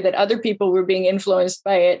interesting to hear that other people were being influenced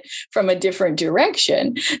by it from a different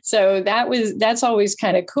direction. So that's always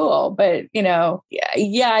kind of cool. But, I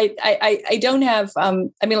don't have,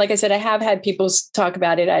 like I said, I have had people talk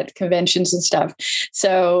about it at conventions and stuff.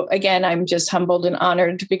 So again, I'm just humbled and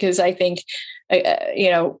honored, because I think,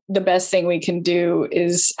 the best thing we can do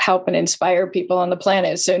is help and inspire people on the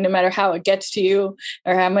planet. So no matter how it gets to you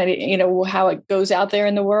or how it goes out there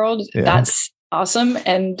in the world, that's awesome.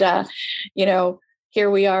 And, here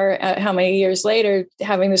we are, how many years later,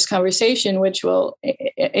 having this conversation, which will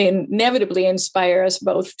inevitably inspire us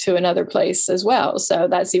both to another place as well. So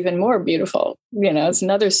that's even more beautiful. It's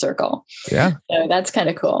another circle. Yeah. So that's kind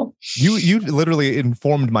of cool. You literally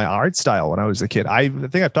informed my art style when I was a kid. I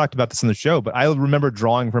think I've talked about this in the show, but I remember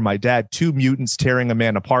drawing for my dad 2 mutants tearing a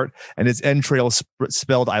man apart, and his entrails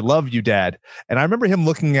spelled "I love you, Dad." And I remember him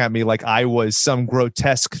looking at me like I was some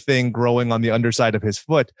grotesque thing growing on the underside of his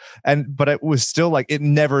foot. But it was still like, it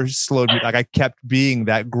never slowed me. Like, I kept being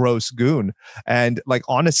that gross goon. And like,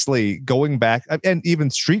 honestly, going back, and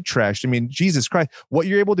even Street Trash, I mean, Jesus Christ, what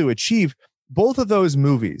you're able to achieve, both of those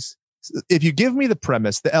movies, if you give me the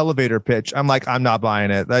premise, the elevator pitch, I'm like, I'm not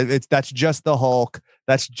buying it. That's just the Hulk.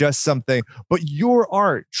 That's just something. But your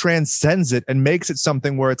art transcends it and makes it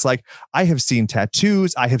something where it's like, I have seen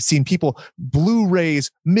tattoos. I have seen people,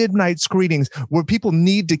 Blu-rays, midnight screenings, where people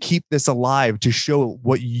need to keep this alive to show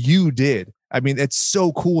what you did. I mean, it's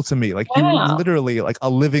so cool to me. Like, you're literally like a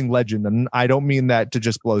living legend. And I don't mean that to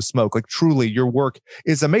just blow smoke. Like, truly, your work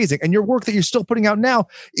is amazing. And your work that you're still putting out now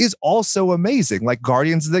is also amazing. Like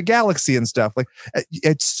Guardians of the Galaxy and stuff. Like,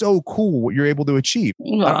 it's so cool what you're able to achieve.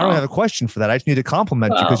 I don't have a question for that. I just need to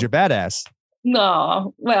compliment you because you're badass.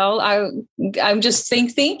 No, well, I'm just saying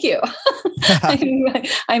thank you.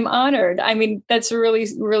 I'm honored. I mean, that's really,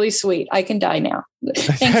 really sweet. I can die now.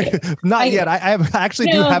 Thank you. Not yet. I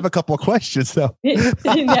do have a couple of questions though.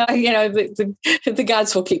 The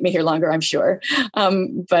gods will keep me here longer, I'm sure.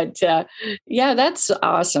 But that's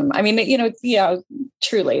awesome. I mean,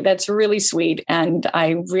 truly, that's really sweet. And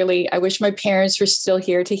I wish my parents were still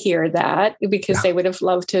here to hear that, because they would have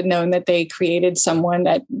loved to have known that they created someone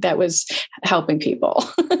that was helping people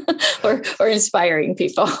or inspiring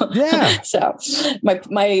people. Yeah. So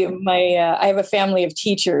I have a family of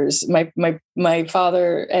teachers. My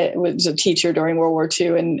father was a teacher during World War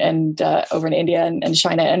II and over in India and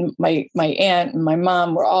China, and my aunt and my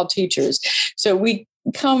mom were all teachers. So we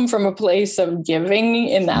come from a place of giving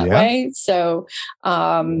in that way. So,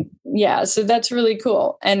 so that's really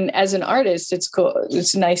cool. And as an artist, it's cool.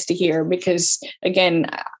 It's nice to hear, because again,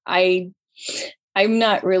 I'm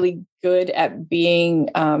not really good at being,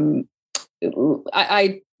 I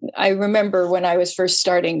remember when I was first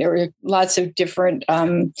starting, there were lots of different,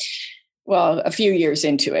 a few years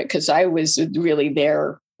into it, because I was really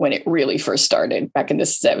there when it really first started back in the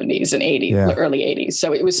 70s and 80s, early 80s.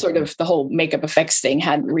 So it was sort of, the whole makeup effects thing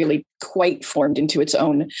hadn't really quite formed into its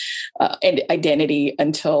own identity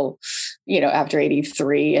until, after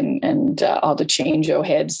 83 and all the change-o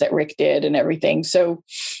heads that Rick did and everything. So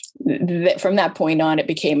from that point on, it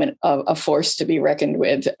became a force to be reckoned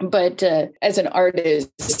with. But as an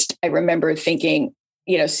artist, I remember thinking,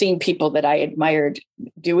 seeing people that I admired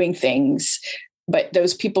doing things, but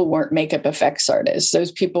those people weren't makeup effects artists.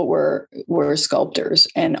 Those people were sculptors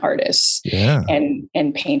and artists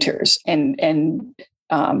and painters. And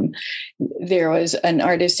there was an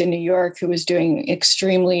artist in New York who was doing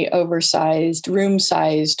extremely oversized,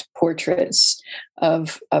 room-sized portraits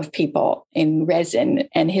of people in resin.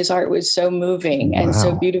 And his art was so moving and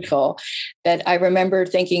so beautiful that I remember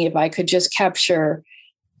thinking, if I could just capture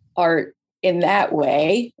art in that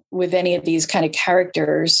way with any of these kind of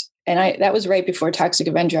characters. And that was right before Toxic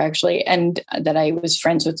Avenger, actually, and that I was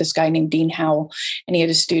friends with this guy named Dean Howell, and he had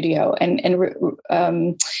a studio, and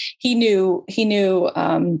he knew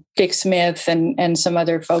Dick Smith and some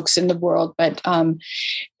other folks in the world, but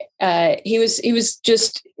he was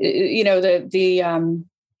just the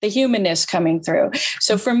humanness coming through.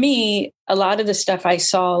 So for me, a lot of the stuff I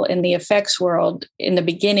saw in the effects world in the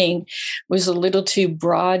beginning was a little too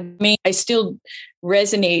broad. I still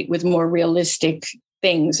resonate with more realistic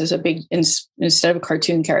things as instead of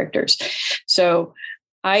cartoon characters. So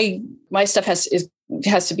my stuff has to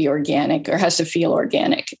be organic, or has to feel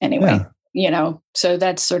organic anyway. So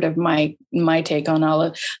that's sort of my take on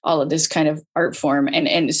all of this kind of art form.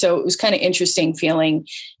 And so it was kind of interesting feeling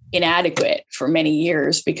inadequate for many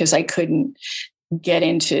years because I couldn't get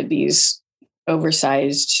into these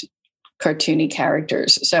oversized cartoony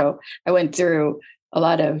characters. So I went through a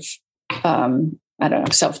lot of, I don't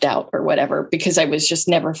know, self-doubt or whatever, because I was just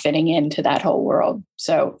never fitting into that whole world.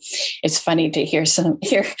 So it's funny to hear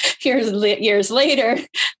years later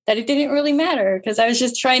that it didn't really matter because I was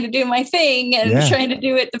just trying to do my thing and trying to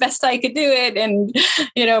do it the best I could do it. And,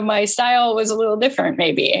 my style was a little different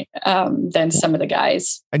maybe than some of the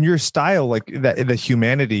guys. And your style, like the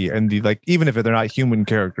humanity and the, like, even if they're not human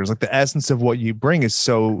characters, like the essence of what you bring is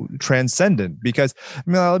so transcendent because,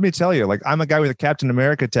 let me tell you, like, I'm a guy with a Captain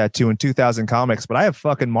America tattoo in 2000 comics, but I have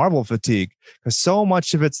fucking Marvel fatigue because so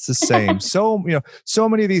much of it's the same. So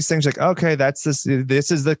many of these things, like, okay, this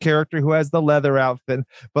is the character who has the leather outfit.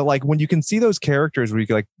 But like when you can see those characters where you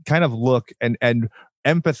can like kind of look and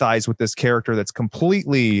empathize with this character that's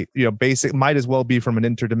completely, basic, might as well be from an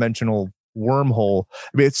interdimensional wormhole.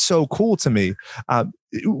 I mean, it's so cool to me.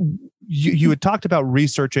 You had talked about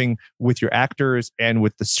researching with your actors and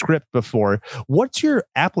with the script before. What's your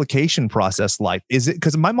application process like? Is it,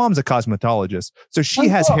 because my mom's a cosmetologist, so she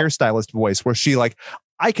has hairstylist voice where she like,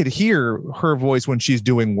 I could hear her voice when she's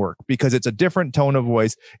doing work because it's a different tone of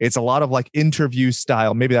voice. It's a lot of like interview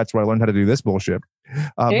style. Maybe that's where I learned how to do this bullshit.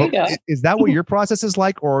 Is that what your process is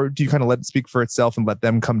like, or do you kind of let it speak for itself and let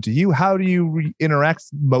them come to you? How do you interact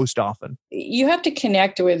most often? You have to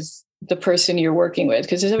connect with the person you're working with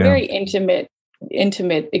because it's a very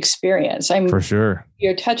intimate experience. For sure.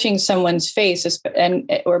 You're touching someone's face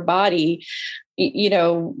or body.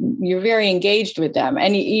 You're very engaged with them,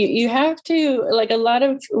 and you have to, like, a lot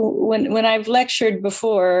of when I've lectured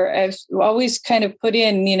before, I've always kind of put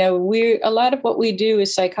in, a lot of what we do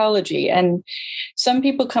is psychology, and some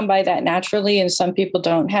people come by that naturally, and some people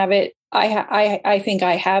don't have it. I think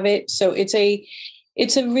I have it, so it's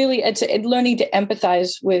learning to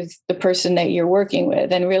empathize with the person that you're working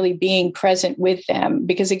with and really being present with them.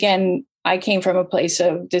 Because again, I came from a place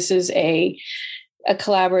of this is a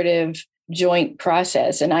collaborative joint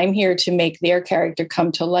process, and I'm here to make their character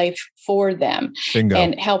come to life for them. Bingo.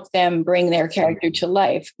 And help them bring their character to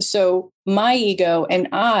life. So my ego and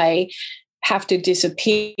I have to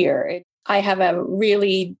disappear. I have a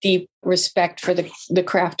really deep respect for the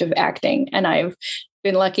craft of acting, and I've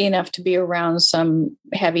been lucky enough to be around some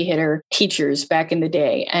heavy hitter teachers back in the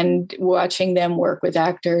day and watching them work with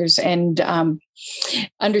actors and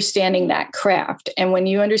understanding that craft. And when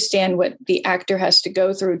you understand what the actor has to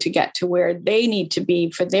go through to get to where they need to be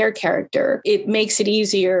for their character, it makes it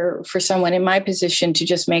easier for someone in my position to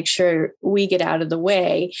just make sure we get out of the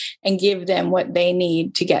way and give them what they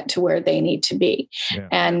need to get to where they need to be. Yeah.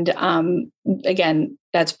 And again,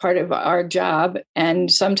 that's part of our job.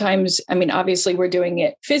 And sometimes, obviously we're doing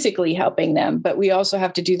it physically helping them, but we also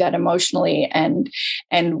have to do that emotionally and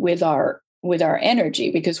with our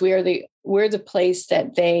energy, because we're the place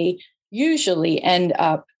that they usually end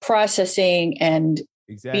up processing and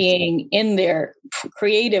being in their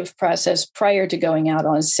creative process prior to going out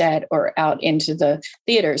on set or out into the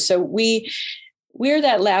theater. So we're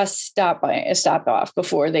that last stop off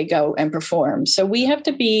before they go and perform. So we have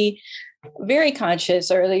to be very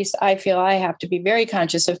conscious, or at least I feel I have to be very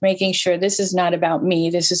conscious of making sure this is not about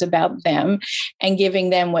me. This is about them and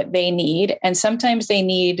giving them what they need. And sometimes they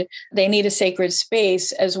need a sacred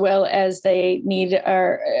space as well as they need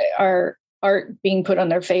our art being put on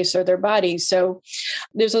their face or their body. So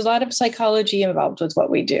there's a lot of psychology involved with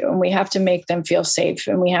what we do, and we have to make them feel safe,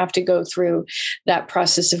 and we have to go through that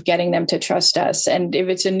process of getting them to trust us. And if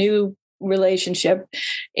it's a new relationship,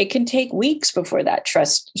 it can take weeks before that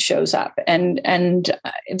trust shows up. And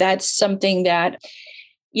that's something that,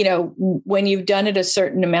 when you've done it a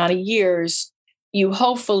certain amount of years, you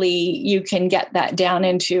can get that down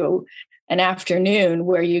into an afternoon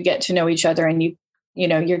where you get to know each other and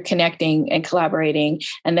you're connecting and collaborating,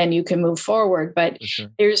 and then you can move forward. But sure,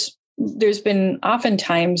 there's been often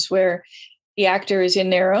times where the actor is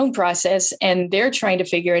in their own process and they're trying to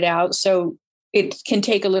figure it out. So it can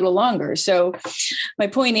take a little longer. So my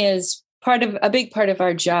point is, a big part of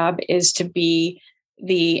our job is to be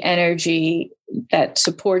the energy that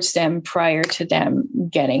supports them prior to them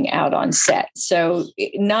getting out on set. So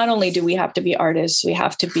not only do we have to be artists, we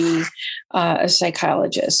have to be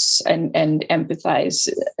psychologists and empathize,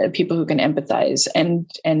 people who can empathize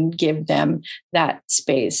and give them that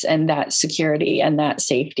space and that security and that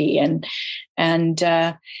safety. And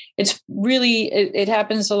it's really, it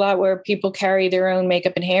happens a lot where people carry their own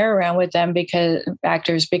makeup and hair around with them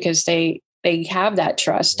because they have that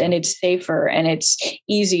trust, and it's safer and it's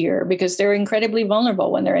easier because they're incredibly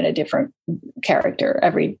vulnerable when they're in a different character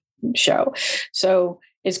every show. So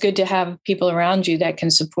it's good to have people around you that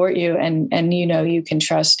can support you and you can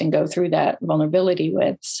trust and go through that vulnerability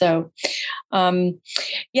with. So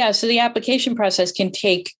so the application process can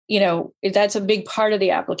take, that's a big part of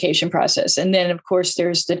the application process. And then of course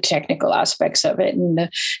there's the technical aspects of it and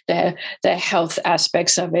the health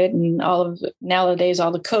aspects of it and nowadays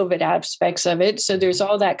all the COVID aspects of it. So there's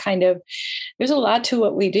all that there's a lot to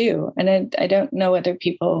what we do. And I don't know whether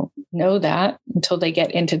people know that until they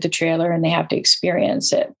get into the trailer and they have to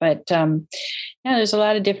experience it. But there's a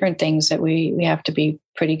lot of different things that we have to be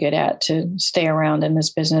pretty good at to stay around in this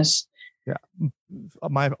business. Yeah.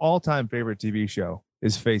 My all-time favorite TV show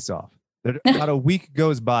is Face Off. Not a week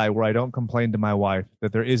goes by where I don't complain to my wife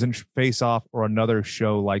that there isn't Face Off or another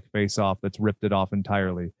show like Face Off that's ripped it off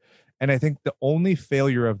entirely. And I think the only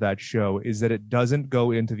failure of that show is that it doesn't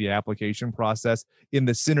go into the application process in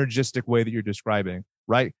the synergistic way that you're describing,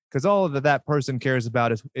 right? Because all that person cares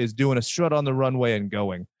about is doing a strut on the runway and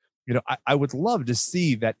going. I would love to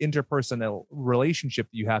see that interpersonal relationship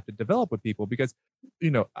that you have to develop with people because,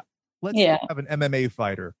 let's have an MMA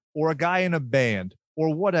fighter or a guy in a band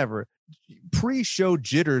or whatever. Pre-show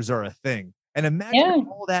jitters are a thing. And imagine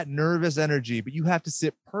all that nervous energy, but you have to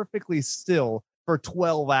sit perfectly still for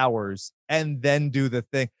 12 hours and then do the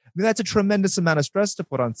thing. I mean, that's a tremendous amount of stress to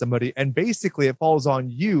put on somebody. And basically it falls on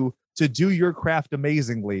you to do your craft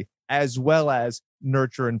amazingly, as well as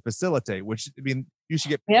nurture and facilitate, which, I mean, you should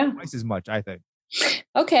get paid twice as much, I think.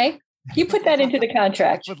 Okay. You put that into the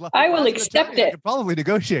contract. I will accept it. I could probably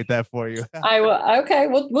negotiate that for you. I will. Okay.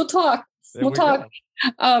 We'll talk. We'll talk.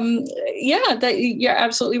 You're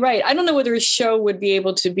absolutely right. I don't know whether a show would be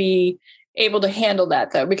able to handle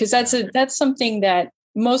that though, because that's something that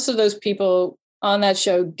most of those people on that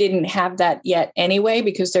show didn't have that yet anyway,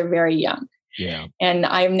 because they're very young. Yeah. And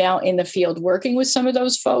I'm now in the field working with some of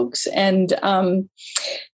those folks and,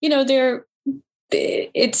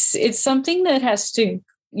 it's something that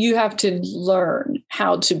you have to learn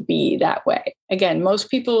how to be that way. Again, most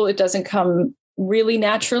people, it doesn't come really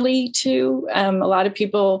naturally to a lot of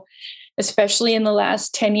people, especially in the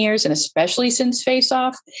last 10 years and especially since Face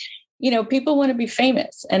Off, people want to be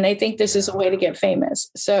famous and they think this is a way to get famous.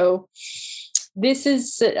 So this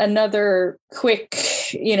is another quick,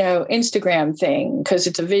 Instagram thing because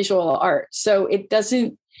it's a visual art. So it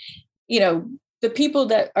doesn't, the people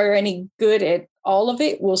that are any good at all of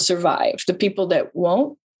it will survive. The people that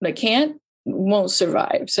won't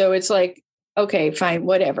survive. So it's like, okay, fine,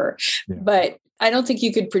 whatever. Yeah. But I don't think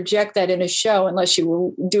you could project that in a show unless you were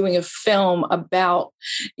doing a film about,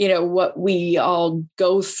 what we all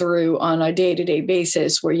go through on a day-to-day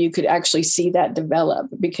basis where you could actually see that develop,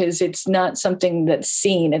 because it's not something that's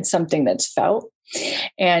seen, it's something that's felt.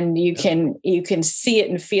 And you can see it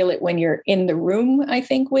and feel it when you're in the room, I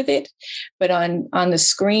think, with it. But on the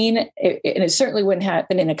screen, it certainly wouldn't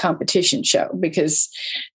happen in a competition show because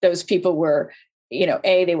those people were,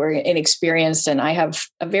 they were inexperienced. And I have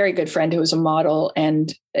a very good friend who was a model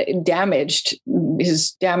and damaged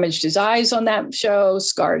his eyes on that show,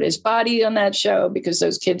 scarred his body on that show because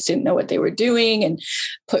those kids didn't know what they were doing and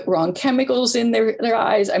put wrong chemicals in their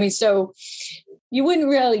eyes. I mean, so you wouldn't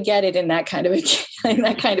really get it in that kind of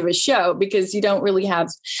a show because you don't really have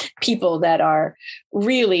people that are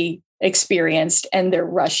really experienced and they're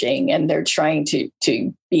rushing and they're trying to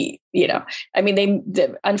be, I mean,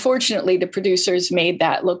 unfortunately the producers made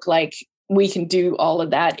that look like we can do all of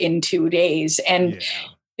that in 2 days. And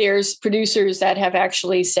there's producers that have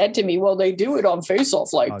actually said to me, well, they do it on Face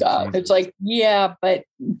Off like that. Jesus. It's like, yeah, but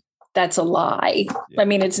that's a lie. Yeah. I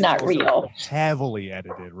mean, it's not real. Heavily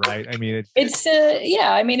edited, right? I mean,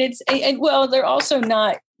 they're also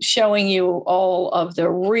not showing you all of the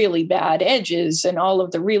really bad edges and all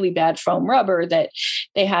of the really bad foam rubber that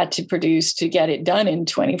they had to produce to get it done in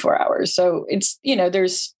 24 hours. So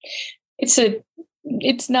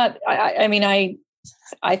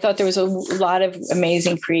I thought there was a lot of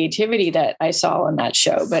amazing creativity that I saw on that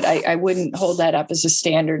show, but I wouldn't hold that up as a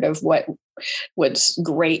standard of what's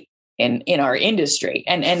great in our industry.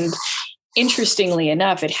 And interestingly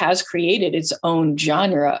enough, it has created its own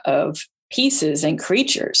genre of pieces and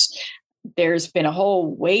creatures. There's been a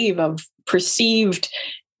whole wave of perceived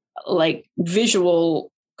like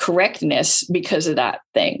visual correctness because of that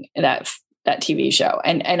thing, that TV show.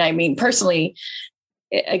 And I mean, personally,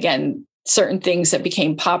 again, certain things that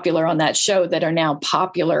became popular on that show that are now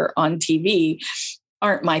popular on TV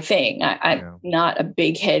aren't my thing. I'm not a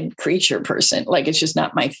big head creature person. Like, it's just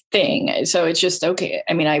not my thing. So it's just, okay.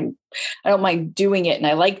 I mean, I don't mind doing it and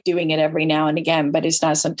I like doing it every now and again, but it's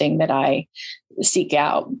not something that I seek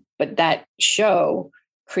out. But that show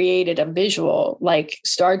created a visual like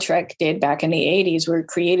Star Trek did back in the 80s, where it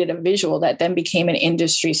created a visual that then became an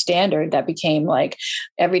industry standard that became like,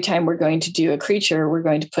 every time we're going to do a creature, we're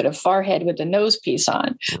going to put a forehead with a nose piece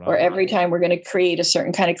on, right. Or every time we're going to create a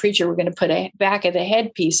certain kind of creature, we're going to put a back of the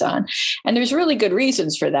head piece on. And there's really good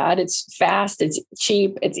reasons for that. It's fast, it's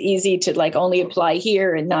cheap, it's easy to like only apply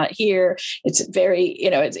here and not here. It's very,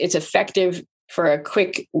 it's effective for a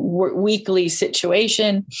quick weekly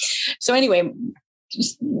situation. So anyway,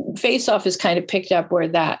 Face Off is kind of picked up where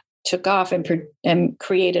that took off and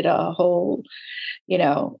created a whole,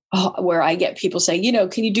 where I get people say,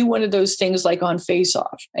 can you do one of those things like on Face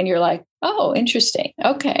Off? And you're like, oh, interesting.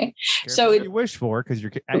 Okay. So you wish for, because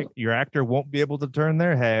your actor won't be able to turn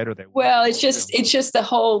their head, or it's just the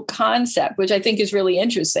whole concept, which I think is really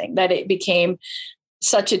interesting, that it became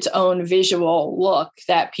such its own visual look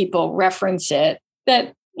that people reference it,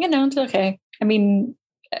 that, it's okay. I mean,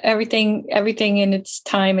 everything in its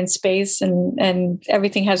time and space, and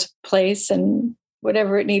everything has a place, and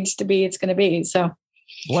whatever it needs to be, it's going to be. So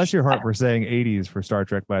bless your heart for saying 80s for Star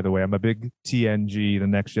Trek, by the way. I'm a big TNG, The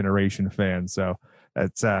Next Generation fan. So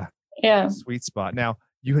that's a sweet spot. Now,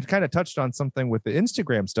 you had kind of touched on something with the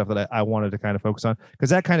Instagram stuff that I wanted to kind of focus on,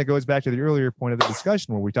 because that kind of goes back to the earlier point of the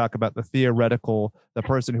discussion where we talk about the theoretical, the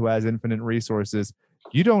person who has infinite resources.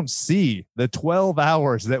 You don't see the 12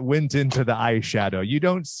 hours that went into the eyeshadow. You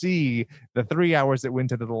don't see the 3 hours that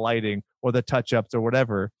went into the lighting or the touch-ups or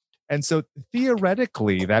whatever. And so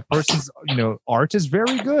theoretically, that person's, art is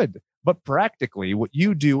very good. But practically, what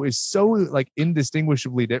you do is so like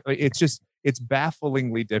indistinguishably different. It's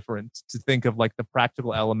bafflingly different to think of like the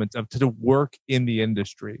practical elements of to work in the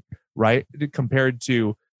industry, right? Compared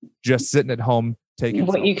to just sitting at home taking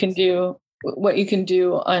what you can do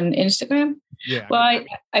on Instagram. Yeah. Well,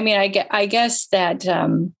 I guess that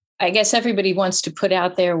I guess everybody wants to put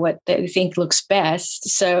out there what they think looks best,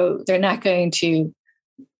 so they're not going to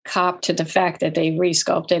cop to the fact that they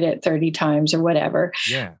resculpted it 30 times or whatever.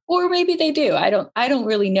 Yeah. Or maybe they do. I don't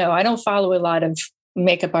really know. I don't follow a lot of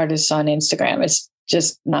makeup artists on Instagram. It's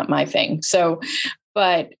just not my thing. So,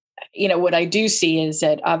 but what I do see is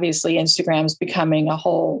that obviously Instagram's becoming a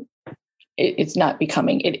whole, it's not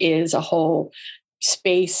becoming, it is a whole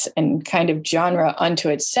space and kind of genre unto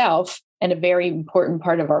itself, and a very important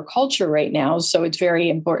part of our culture right now. So it's very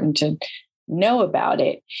important to know about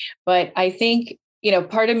it. But I think,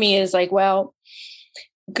 part of me is like, well,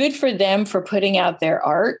 good for them for putting out their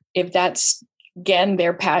art. If that's, again,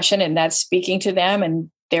 their passion and that's speaking to them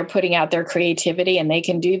and they're putting out their creativity and they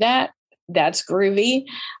can do that, that's groovy.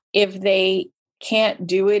 If they can't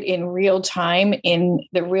do it in real time in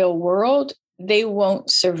the real world, they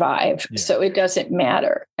won't survive. Yeah. So it doesn't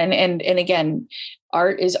matter. And again,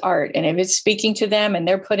 art is art. And if it's speaking to them and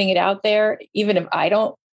they're putting it out there, even if I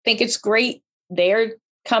don't think it's great, they're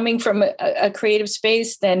coming from a creative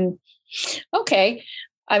space, then okay.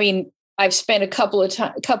 I mean, I've spent a couple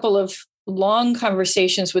of long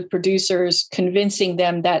conversations with producers, convincing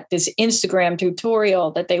them that this Instagram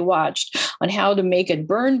tutorial that they watched on how to make a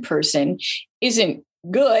burn person isn't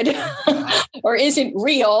good or isn't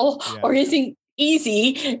real or isn't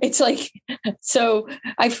easy. It's like, so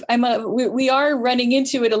we are running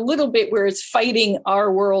into it a little bit where it's fighting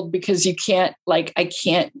our world, because I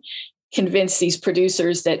can't convince these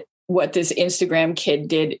producers that what this Instagram kid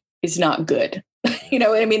did is not good. You know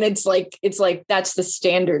what I mean? It's like that's the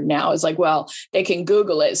standard now. It's like, well, they can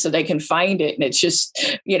Google it so they can find it. And it's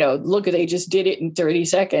just, look, they just did it in 30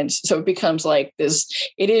 seconds. So it becomes like this,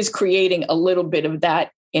 it is creating a little bit of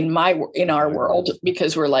that in our world,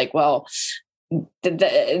 because we're like, well,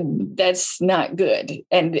 that's not good.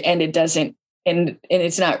 And it doesn't, and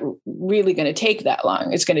it's not really going to take that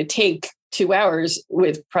long. It's going to take 2 hours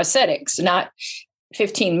with prosthetics, not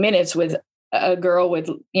 15 minutes with a girl with,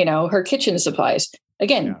 her kitchen supplies.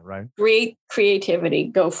 Again, Great creativity,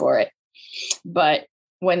 go for it. But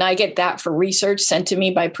when I get that for research sent to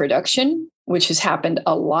me by production, which has happened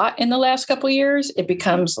a lot in the last couple of years, it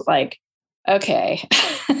becomes like, okay,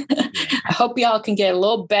 I hope y'all can get a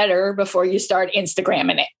little better before you start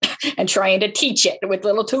Instagramming it and trying to teach it with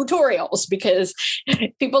little tutorials, because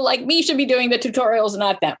people like me should be doing the tutorials,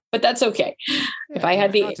 not them. But that's okay. If I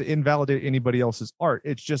had not to invalidate anybody else's art,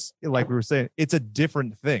 it's just like we were saying, it's a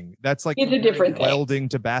different thing. That's like it's a different welding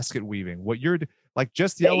to basket weaving. What you're like,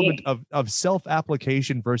 just the element of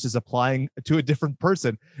self-application versus applying to a different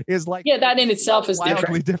person is like, that in itself is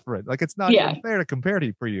different. Like, it's not even fair to compare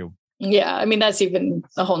to for you. Yeah, I mean, that's even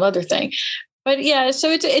a whole nother thing. But yeah, so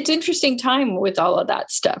it's interesting time with all of that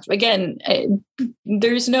stuff. Again,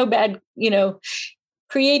 there's no bad,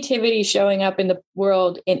 creativity showing up in the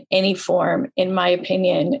world in any form, in my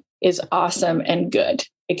opinion, is awesome and good.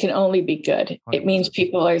 it can only be good. It means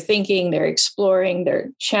people are thinking, they're exploring,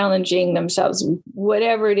 they're challenging themselves,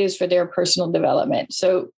 whatever it is for their personal development.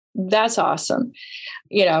 So that's awesome.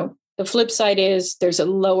 You know, the flip side is there's a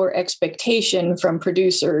lower expectation from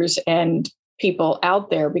producers and people out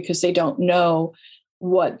there because they don't know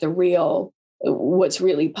what's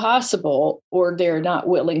really possible, or they're not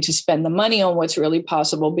willing to spend the money on what's really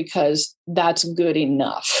possible because that's good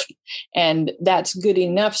enough. And that's good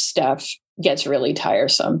enough stuff gets really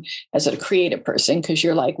tiresome as a creative person, because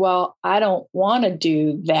you're like, well, I don't want to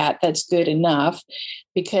do that. That's good enough,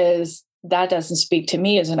 because that doesn't speak to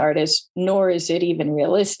me as an artist, nor is it even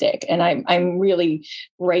realistic. And I'm really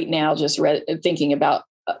right now just thinking about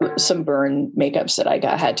some burn makeups that I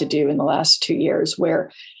had to do in the last 2 years,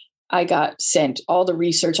 where I got sent all the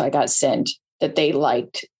research I got sent that they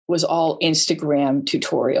liked was all Instagram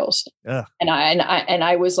tutorials. Ugh. And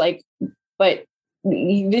I was like, but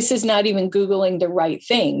this is not even Googling the right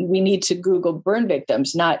thing. We need to Google burn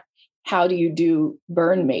victims, not how do you do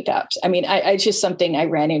burn makeups. I mean, it's just something I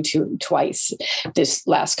ran into twice this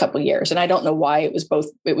last couple of years. And I don't know why it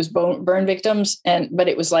was burn victims. But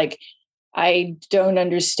it was like, I don't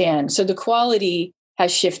understand. So the quality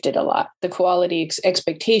has shifted a lot. The quality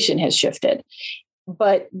expectation has shifted,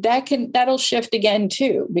 but that'll shift again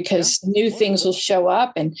too, because new things will show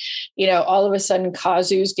up. And, you know, all of a sudden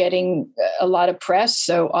Kazu's getting a lot of press.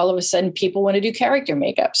 So all of a sudden people want to do character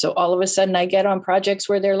makeup. So all of a sudden I get on projects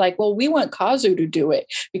where they're like, well, we want Kazu to do it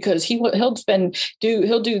because he'll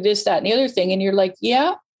do this, that, and the other thing. And you're like,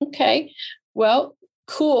 yeah, okay, well,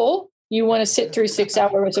 cool. You want to sit through 6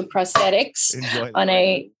 hours of prosthetics on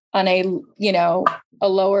a, you know, a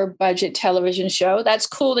lower budget television show. That's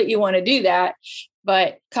cool that you want to do that,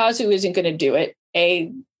 but Kazu isn't going to do it.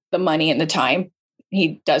 The money and the time.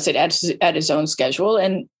 He does it at his own schedule,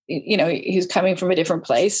 and you know he's coming from a different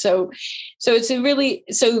place. So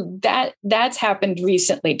that's happened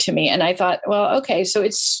recently to me, and I thought, well, okay, so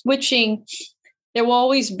it's switching. There will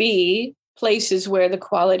always be places where the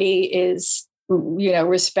quality is, you know,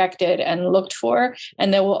 respected and looked for.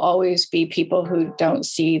 And there will always be people who don't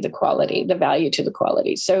see the quality, the value to the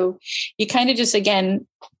quality. So you kind of just, again,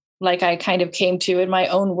 like I kind of came to in my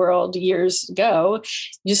own world years ago,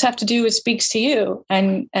 you just have to do what speaks to you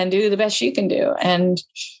and do the best you can do. And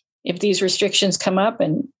if these restrictions come up,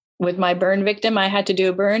 and with my burn victim, I had to do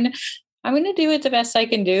a burn, I'm going to do it the best I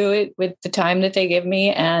can do it with the time that they give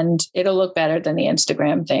me, and it'll look better than the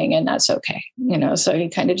Instagram thing. And that's okay. You know, so you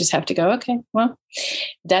kind of just have to go, okay, well,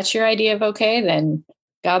 that's your idea of okay, then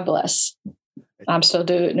God bless. I'm still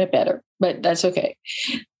doing it better, but that's okay.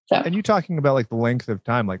 So. And you talking about like the length of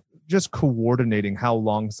time, like just coordinating how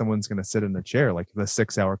long someone's going to sit in the chair, like the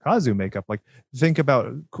 6 hour Kazu makeup, like think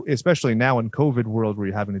about, especially now in COVID world where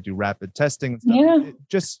you're having to do rapid testing and stuff,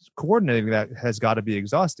 just coordinating that has got to be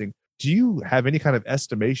exhausting. Do you have any kind of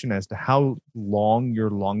estimation as to how long your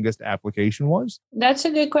longest application was? That's a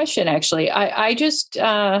good question, actually. I just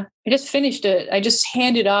finished it. I just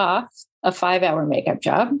handed off a 5 hour makeup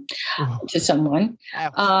job to someone.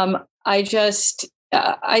 I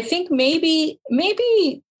think maybe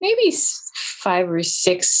 5 or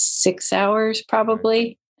 6 hours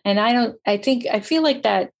probably. And I feel like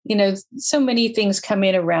that, you know, so many things come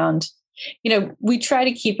in around, you know, we try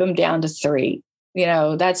to keep them down to 3. You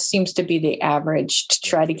know, that seems to be the average to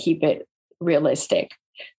try to keep it realistic.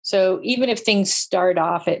 So even if things start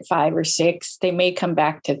off at 5 or 6, they may come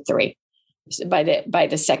back to 3 by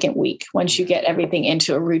the second week. Once you get everything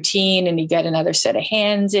into a routine and you get another set of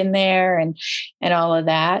hands in there and all of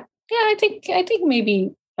that. Yeah, I think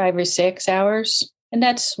maybe 5 or 6 hours. And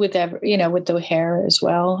that's with the hair as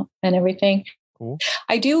well and everything. Cool.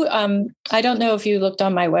 I do. I don't know if you looked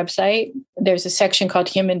on my website. There's a section called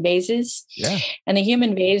Human Vases. Yeah. And the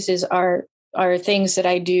Human Vases are things that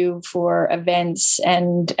I do for events,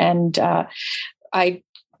 and I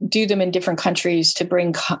do them in different countries to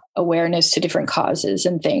bring awareness to different causes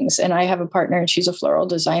and things. And I have a partner, and she's a floral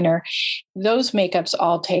designer. Those makeups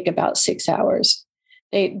all take about 6 hours.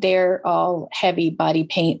 They're all heavy body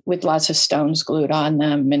paint with lots of stones glued on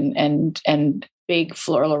them, and big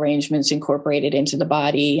floral arrangements incorporated into the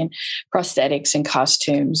body, and prosthetics and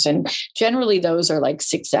costumes. And generally those are like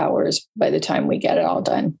 6 hours by the time we get it all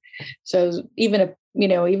done. So even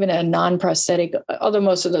a non-prosthetic, although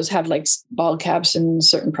most of those have like ball caps and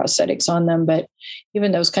certain prosthetics on them, but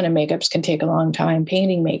even those kind of makeups can take a long time.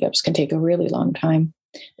 Painting makeups can take a really long time.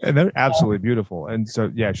 And they're absolutely beautiful. And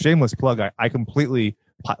so, yeah, shameless plug. I completely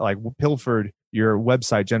pilfered your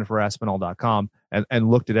website, jenniferaspinall.com,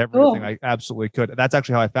 and looked at everything I absolutely could. That's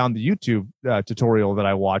actually how I found the YouTube tutorial that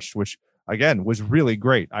I watched, which again was really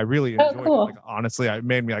great. I really enjoyed it. Like, honestly, it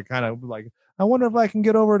made me kind of like, I wonder if I can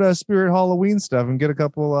get over to Spirit Halloween stuff and get a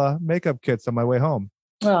couple makeup kits on my way home.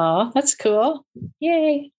 Oh, that's cool.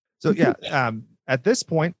 Yay. So yeah, at this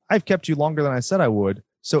point, I've kept you longer than I said I would.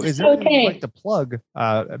 So is there anything you'd like to plug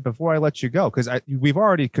before I let you go? Because we've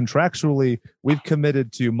already we've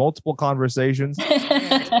committed to multiple conversations.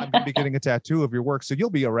 And I'm going to be getting a tattoo of your work, so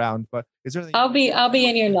you'll be around. But is there anything? I'll be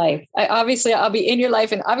in your life. I'll be in your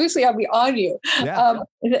life, and obviously I'll be on you. Yeah.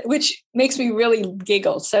 Which makes me really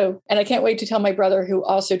giggle. So, and I can't wait to tell my brother who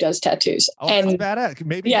also does tattoos. Oh, and that's badass.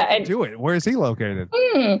 Maybe you can do it. Where is he located?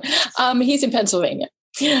 He's in Pennsylvania.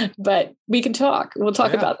 But we can talk. We'll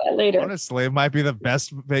talk about that later. Honestly, it might be the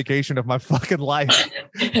best vacation of my fucking life.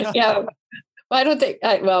 Yeah. Well, I don't think,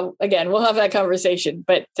 again, we'll have that conversation,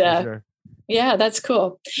 but sure. Yeah, that's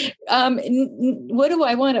cool. What do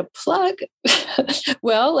I want to plug?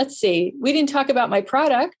 Well, let's see. We didn't talk about my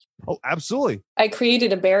product. Oh, absolutely. I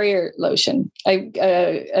created a barrier lotion,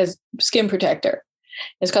 a skin protector.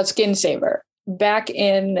 It's called Skin Saver. Back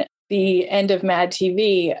in the end of Mad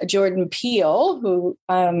TV, Jordan Peele, who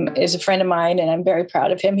is a friend of mine, and I'm very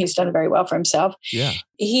proud of him. He's done very well for himself. Yeah.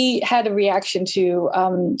 He had a reaction to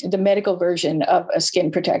the medical version of a skin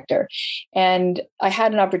protector. And I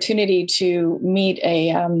had an opportunity to meet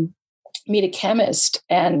a chemist,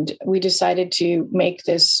 and we decided to make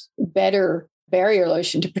this better barrier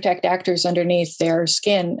lotion to protect actors underneath their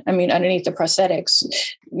skin. I mean, underneath the prosthetics,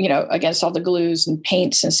 against all the glues and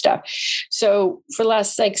paints and stuff. So for the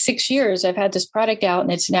last 6 years, I've had this product out,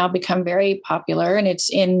 and it's now become very popular, and it's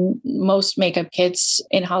in most makeup kits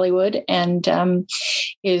in Hollywood, and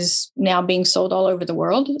is now being sold all over the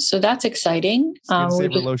world. So that's exciting.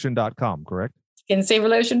 SkinSaverLotion.com, correct?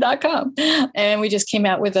 SkinSaverLotion.com. And we just came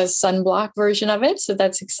out with a sunblock version of it. So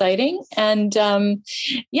that's exciting. And that's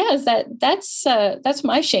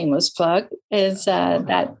my shameless plug is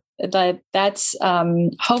that's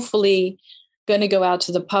hopefully going to go out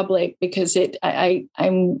to the public, because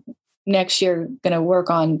I'm next year going to work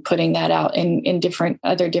on putting that out in different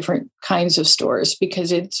kinds of stores,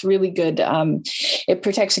 because it's really good. It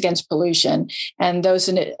protects against pollution, and those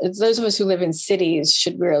of us who live in cities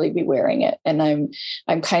should really be wearing it. And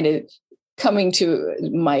I'm kind of coming to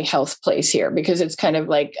my health place here, because it's kind of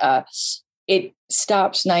like it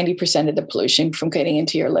stops 90% of the pollution from getting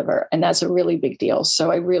into your liver, and that's a really big deal. So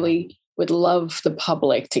I really would love the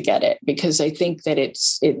public to get it, because I think that it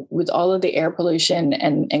with all of the air pollution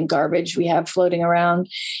and garbage we have floating around,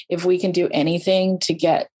 if we can do anything to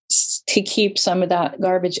keep some of that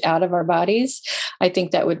garbage out of our bodies, I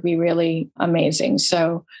think that would be really amazing.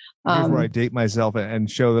 So here's where I date myself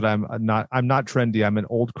and show that I'm not trendy. I'm an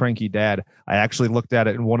old cranky dad. I actually looked at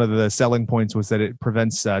it, and one of the selling points was that it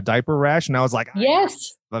prevents diaper rash, and I was like,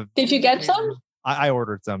 yes. Did you get some? I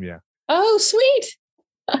ordered some. Yeah. Oh, sweet.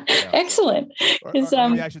 Yeah. Excellent.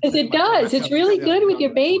 Because it does. It's really good with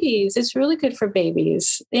your babies. It's really good for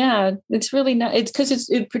babies. Yeah, it's really not. It's because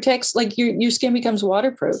it protects, like your skin becomes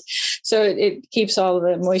waterproof, so it keeps all of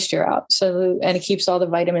the moisture out. And it keeps all the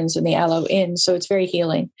vitamins and the aloe in. So it's very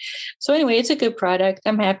healing. So anyway, it's a good product.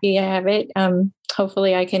 I'm happy I have it.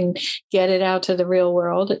 Hopefully, I can get it out to the real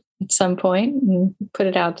world at some point and put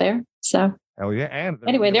it out there. So. Hell yeah. And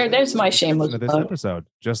anyway, there's my shameless this episode,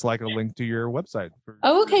 just like a link to your website.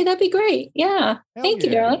 Oh, okay. That'd be great. Yeah. Thank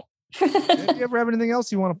you, darling. Do you ever have anything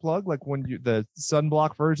else you want to plug? Like when the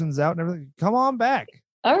sunblock version's out and everything? Come on back.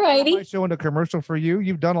 All righty. I'm showing a commercial for you.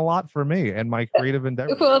 You've done a lot for me and my creative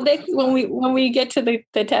endeavors. Well, when we get to the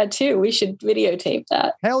tattoo, we should videotape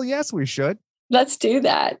that. Hell yes, we should. Let's do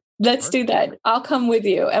that. Do that. I'll come with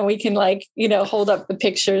you, and we can hold up the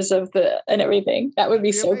pictures of and everything. That would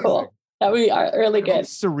be so amazing. Cool. That would be really good.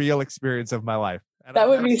 Surreal experience of my life. And that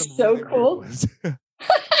would be so cool.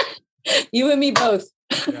 You and me both.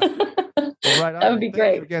 Yeah. Well, right, that would be great.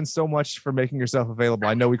 Thank you again so much for making yourself available.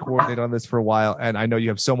 I know we coordinated on this for a while, and I know you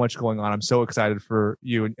have so much going on. I'm so excited for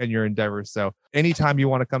you and your endeavors. So anytime you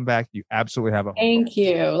want to come back, you absolutely have a home. Thank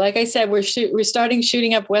you. Like I said, we're starting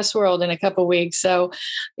shooting up Westworld in a couple of weeks, so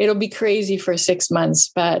it'll be crazy for 6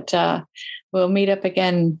 months, but we'll meet up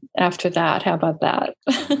again after that. How about that?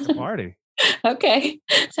 It's a party. Okay.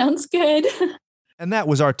 Sounds good. And that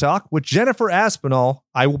was our talk with Jennifer Aspinall.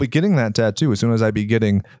 I will be getting that tattoo as soon as I be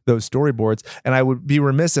getting those storyboards. And I would be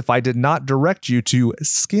remiss if I did not direct you to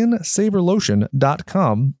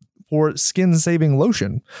SkinSaverLotion.com for skin saving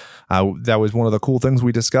lotion. That was one of the cool things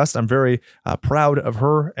we discussed. I'm very proud of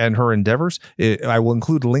her and her endeavors. I will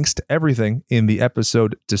include links to everything in the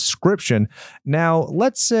episode description. Now,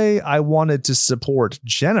 let's say I wanted to support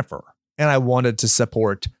Jennifer and I wanted to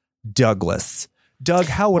support Douglas. Doug,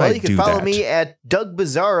 how would Well, I you do can follow that? me at Doug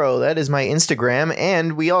Bizarro. That is my Instagram.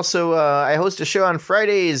 And we also, I host a show on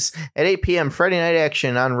Fridays at 8 p.m. Friday Night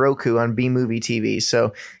Action on Roku on B Movie TV.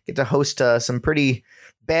 So get to host some pretty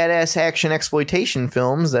badass action exploitation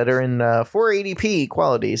films that are in 480p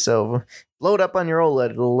quality. So load up on your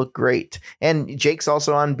OLED. It'll look great. And Jake's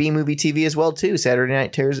also on B Movie TV as well, too. Saturday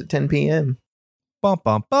Night Terrors at 10 p.m. Bum,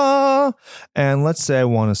 bum, bum. And let's say I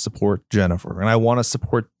want to support Jennifer, and I want to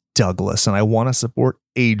support Douglas, and I want to support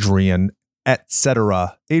Adrian,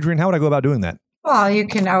 etc. Adrian, how would I go about doing that? Well, you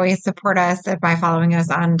can always support us by following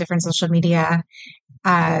us on different social media.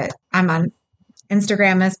 I'm on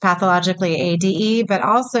Instagram as pathologically ADE, but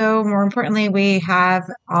also more importantly, we have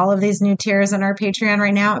all of these new tiers on our Patreon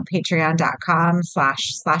right now at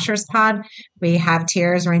patreon.com/slasherspod. We have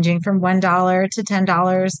tiers ranging from $1 to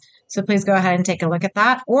 $10. So please go ahead and take a look at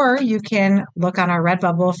that. Or you can look on our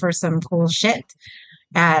Redbubble for some cool shit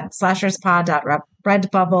at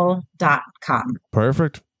slasherspod.redbubble.com.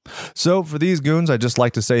 Perfect. So for these goons, I'd just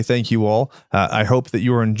like to say thank you all. I hope that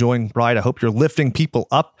you are enjoying Pride. I hope you're lifting people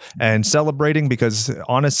up and celebrating, because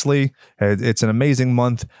honestly, it's an amazing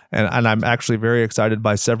month. And I'm actually very excited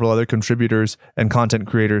by several other contributors and content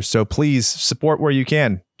creators. So please support where you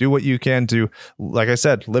can. Do what you can to, like I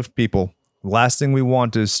said, lift people. Last thing we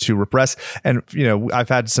want is to repress. And, you know, I've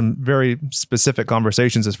had some very specific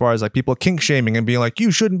conversations as far as like people kink shaming and being like, you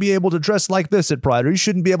shouldn't be able to dress like this at Pride, or you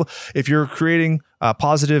shouldn't be able. If you're creating a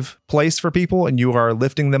positive place for people and you are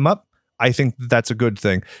lifting them up, I think that's a good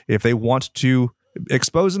thing. If they want to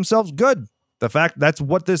expose themselves, good. The fact that's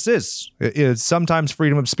what this is. Sometimes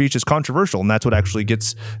freedom of speech is controversial, and that's what actually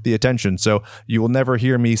gets the attention. So you will never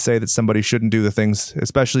hear me say that somebody shouldn't do the things,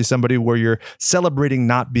 especially somebody where you're celebrating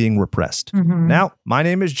not being repressed. Mm-hmm. Now, my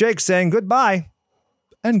name is Jake saying goodbye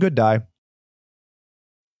and good die.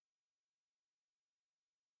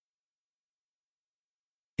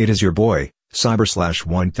 It is your boy,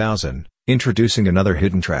 Cyber/1000, introducing another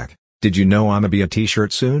hidden track. Did you know I'ma be a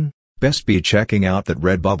t-shirt soon? Best be checking out that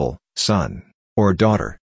Redbubble, son. Or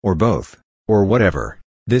daughter, or both, or whatever.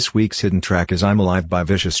 This week's hidden track is I'm Alive by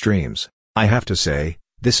Vicious Dreams. I have to say,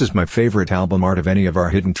 this is my favorite album art of any of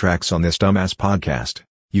our hidden tracks on this dumbass podcast.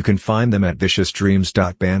 You can find them at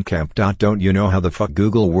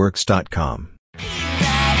viciousdreams.bandcamp.don'tyouknowhowthefuckgoogleworks.com.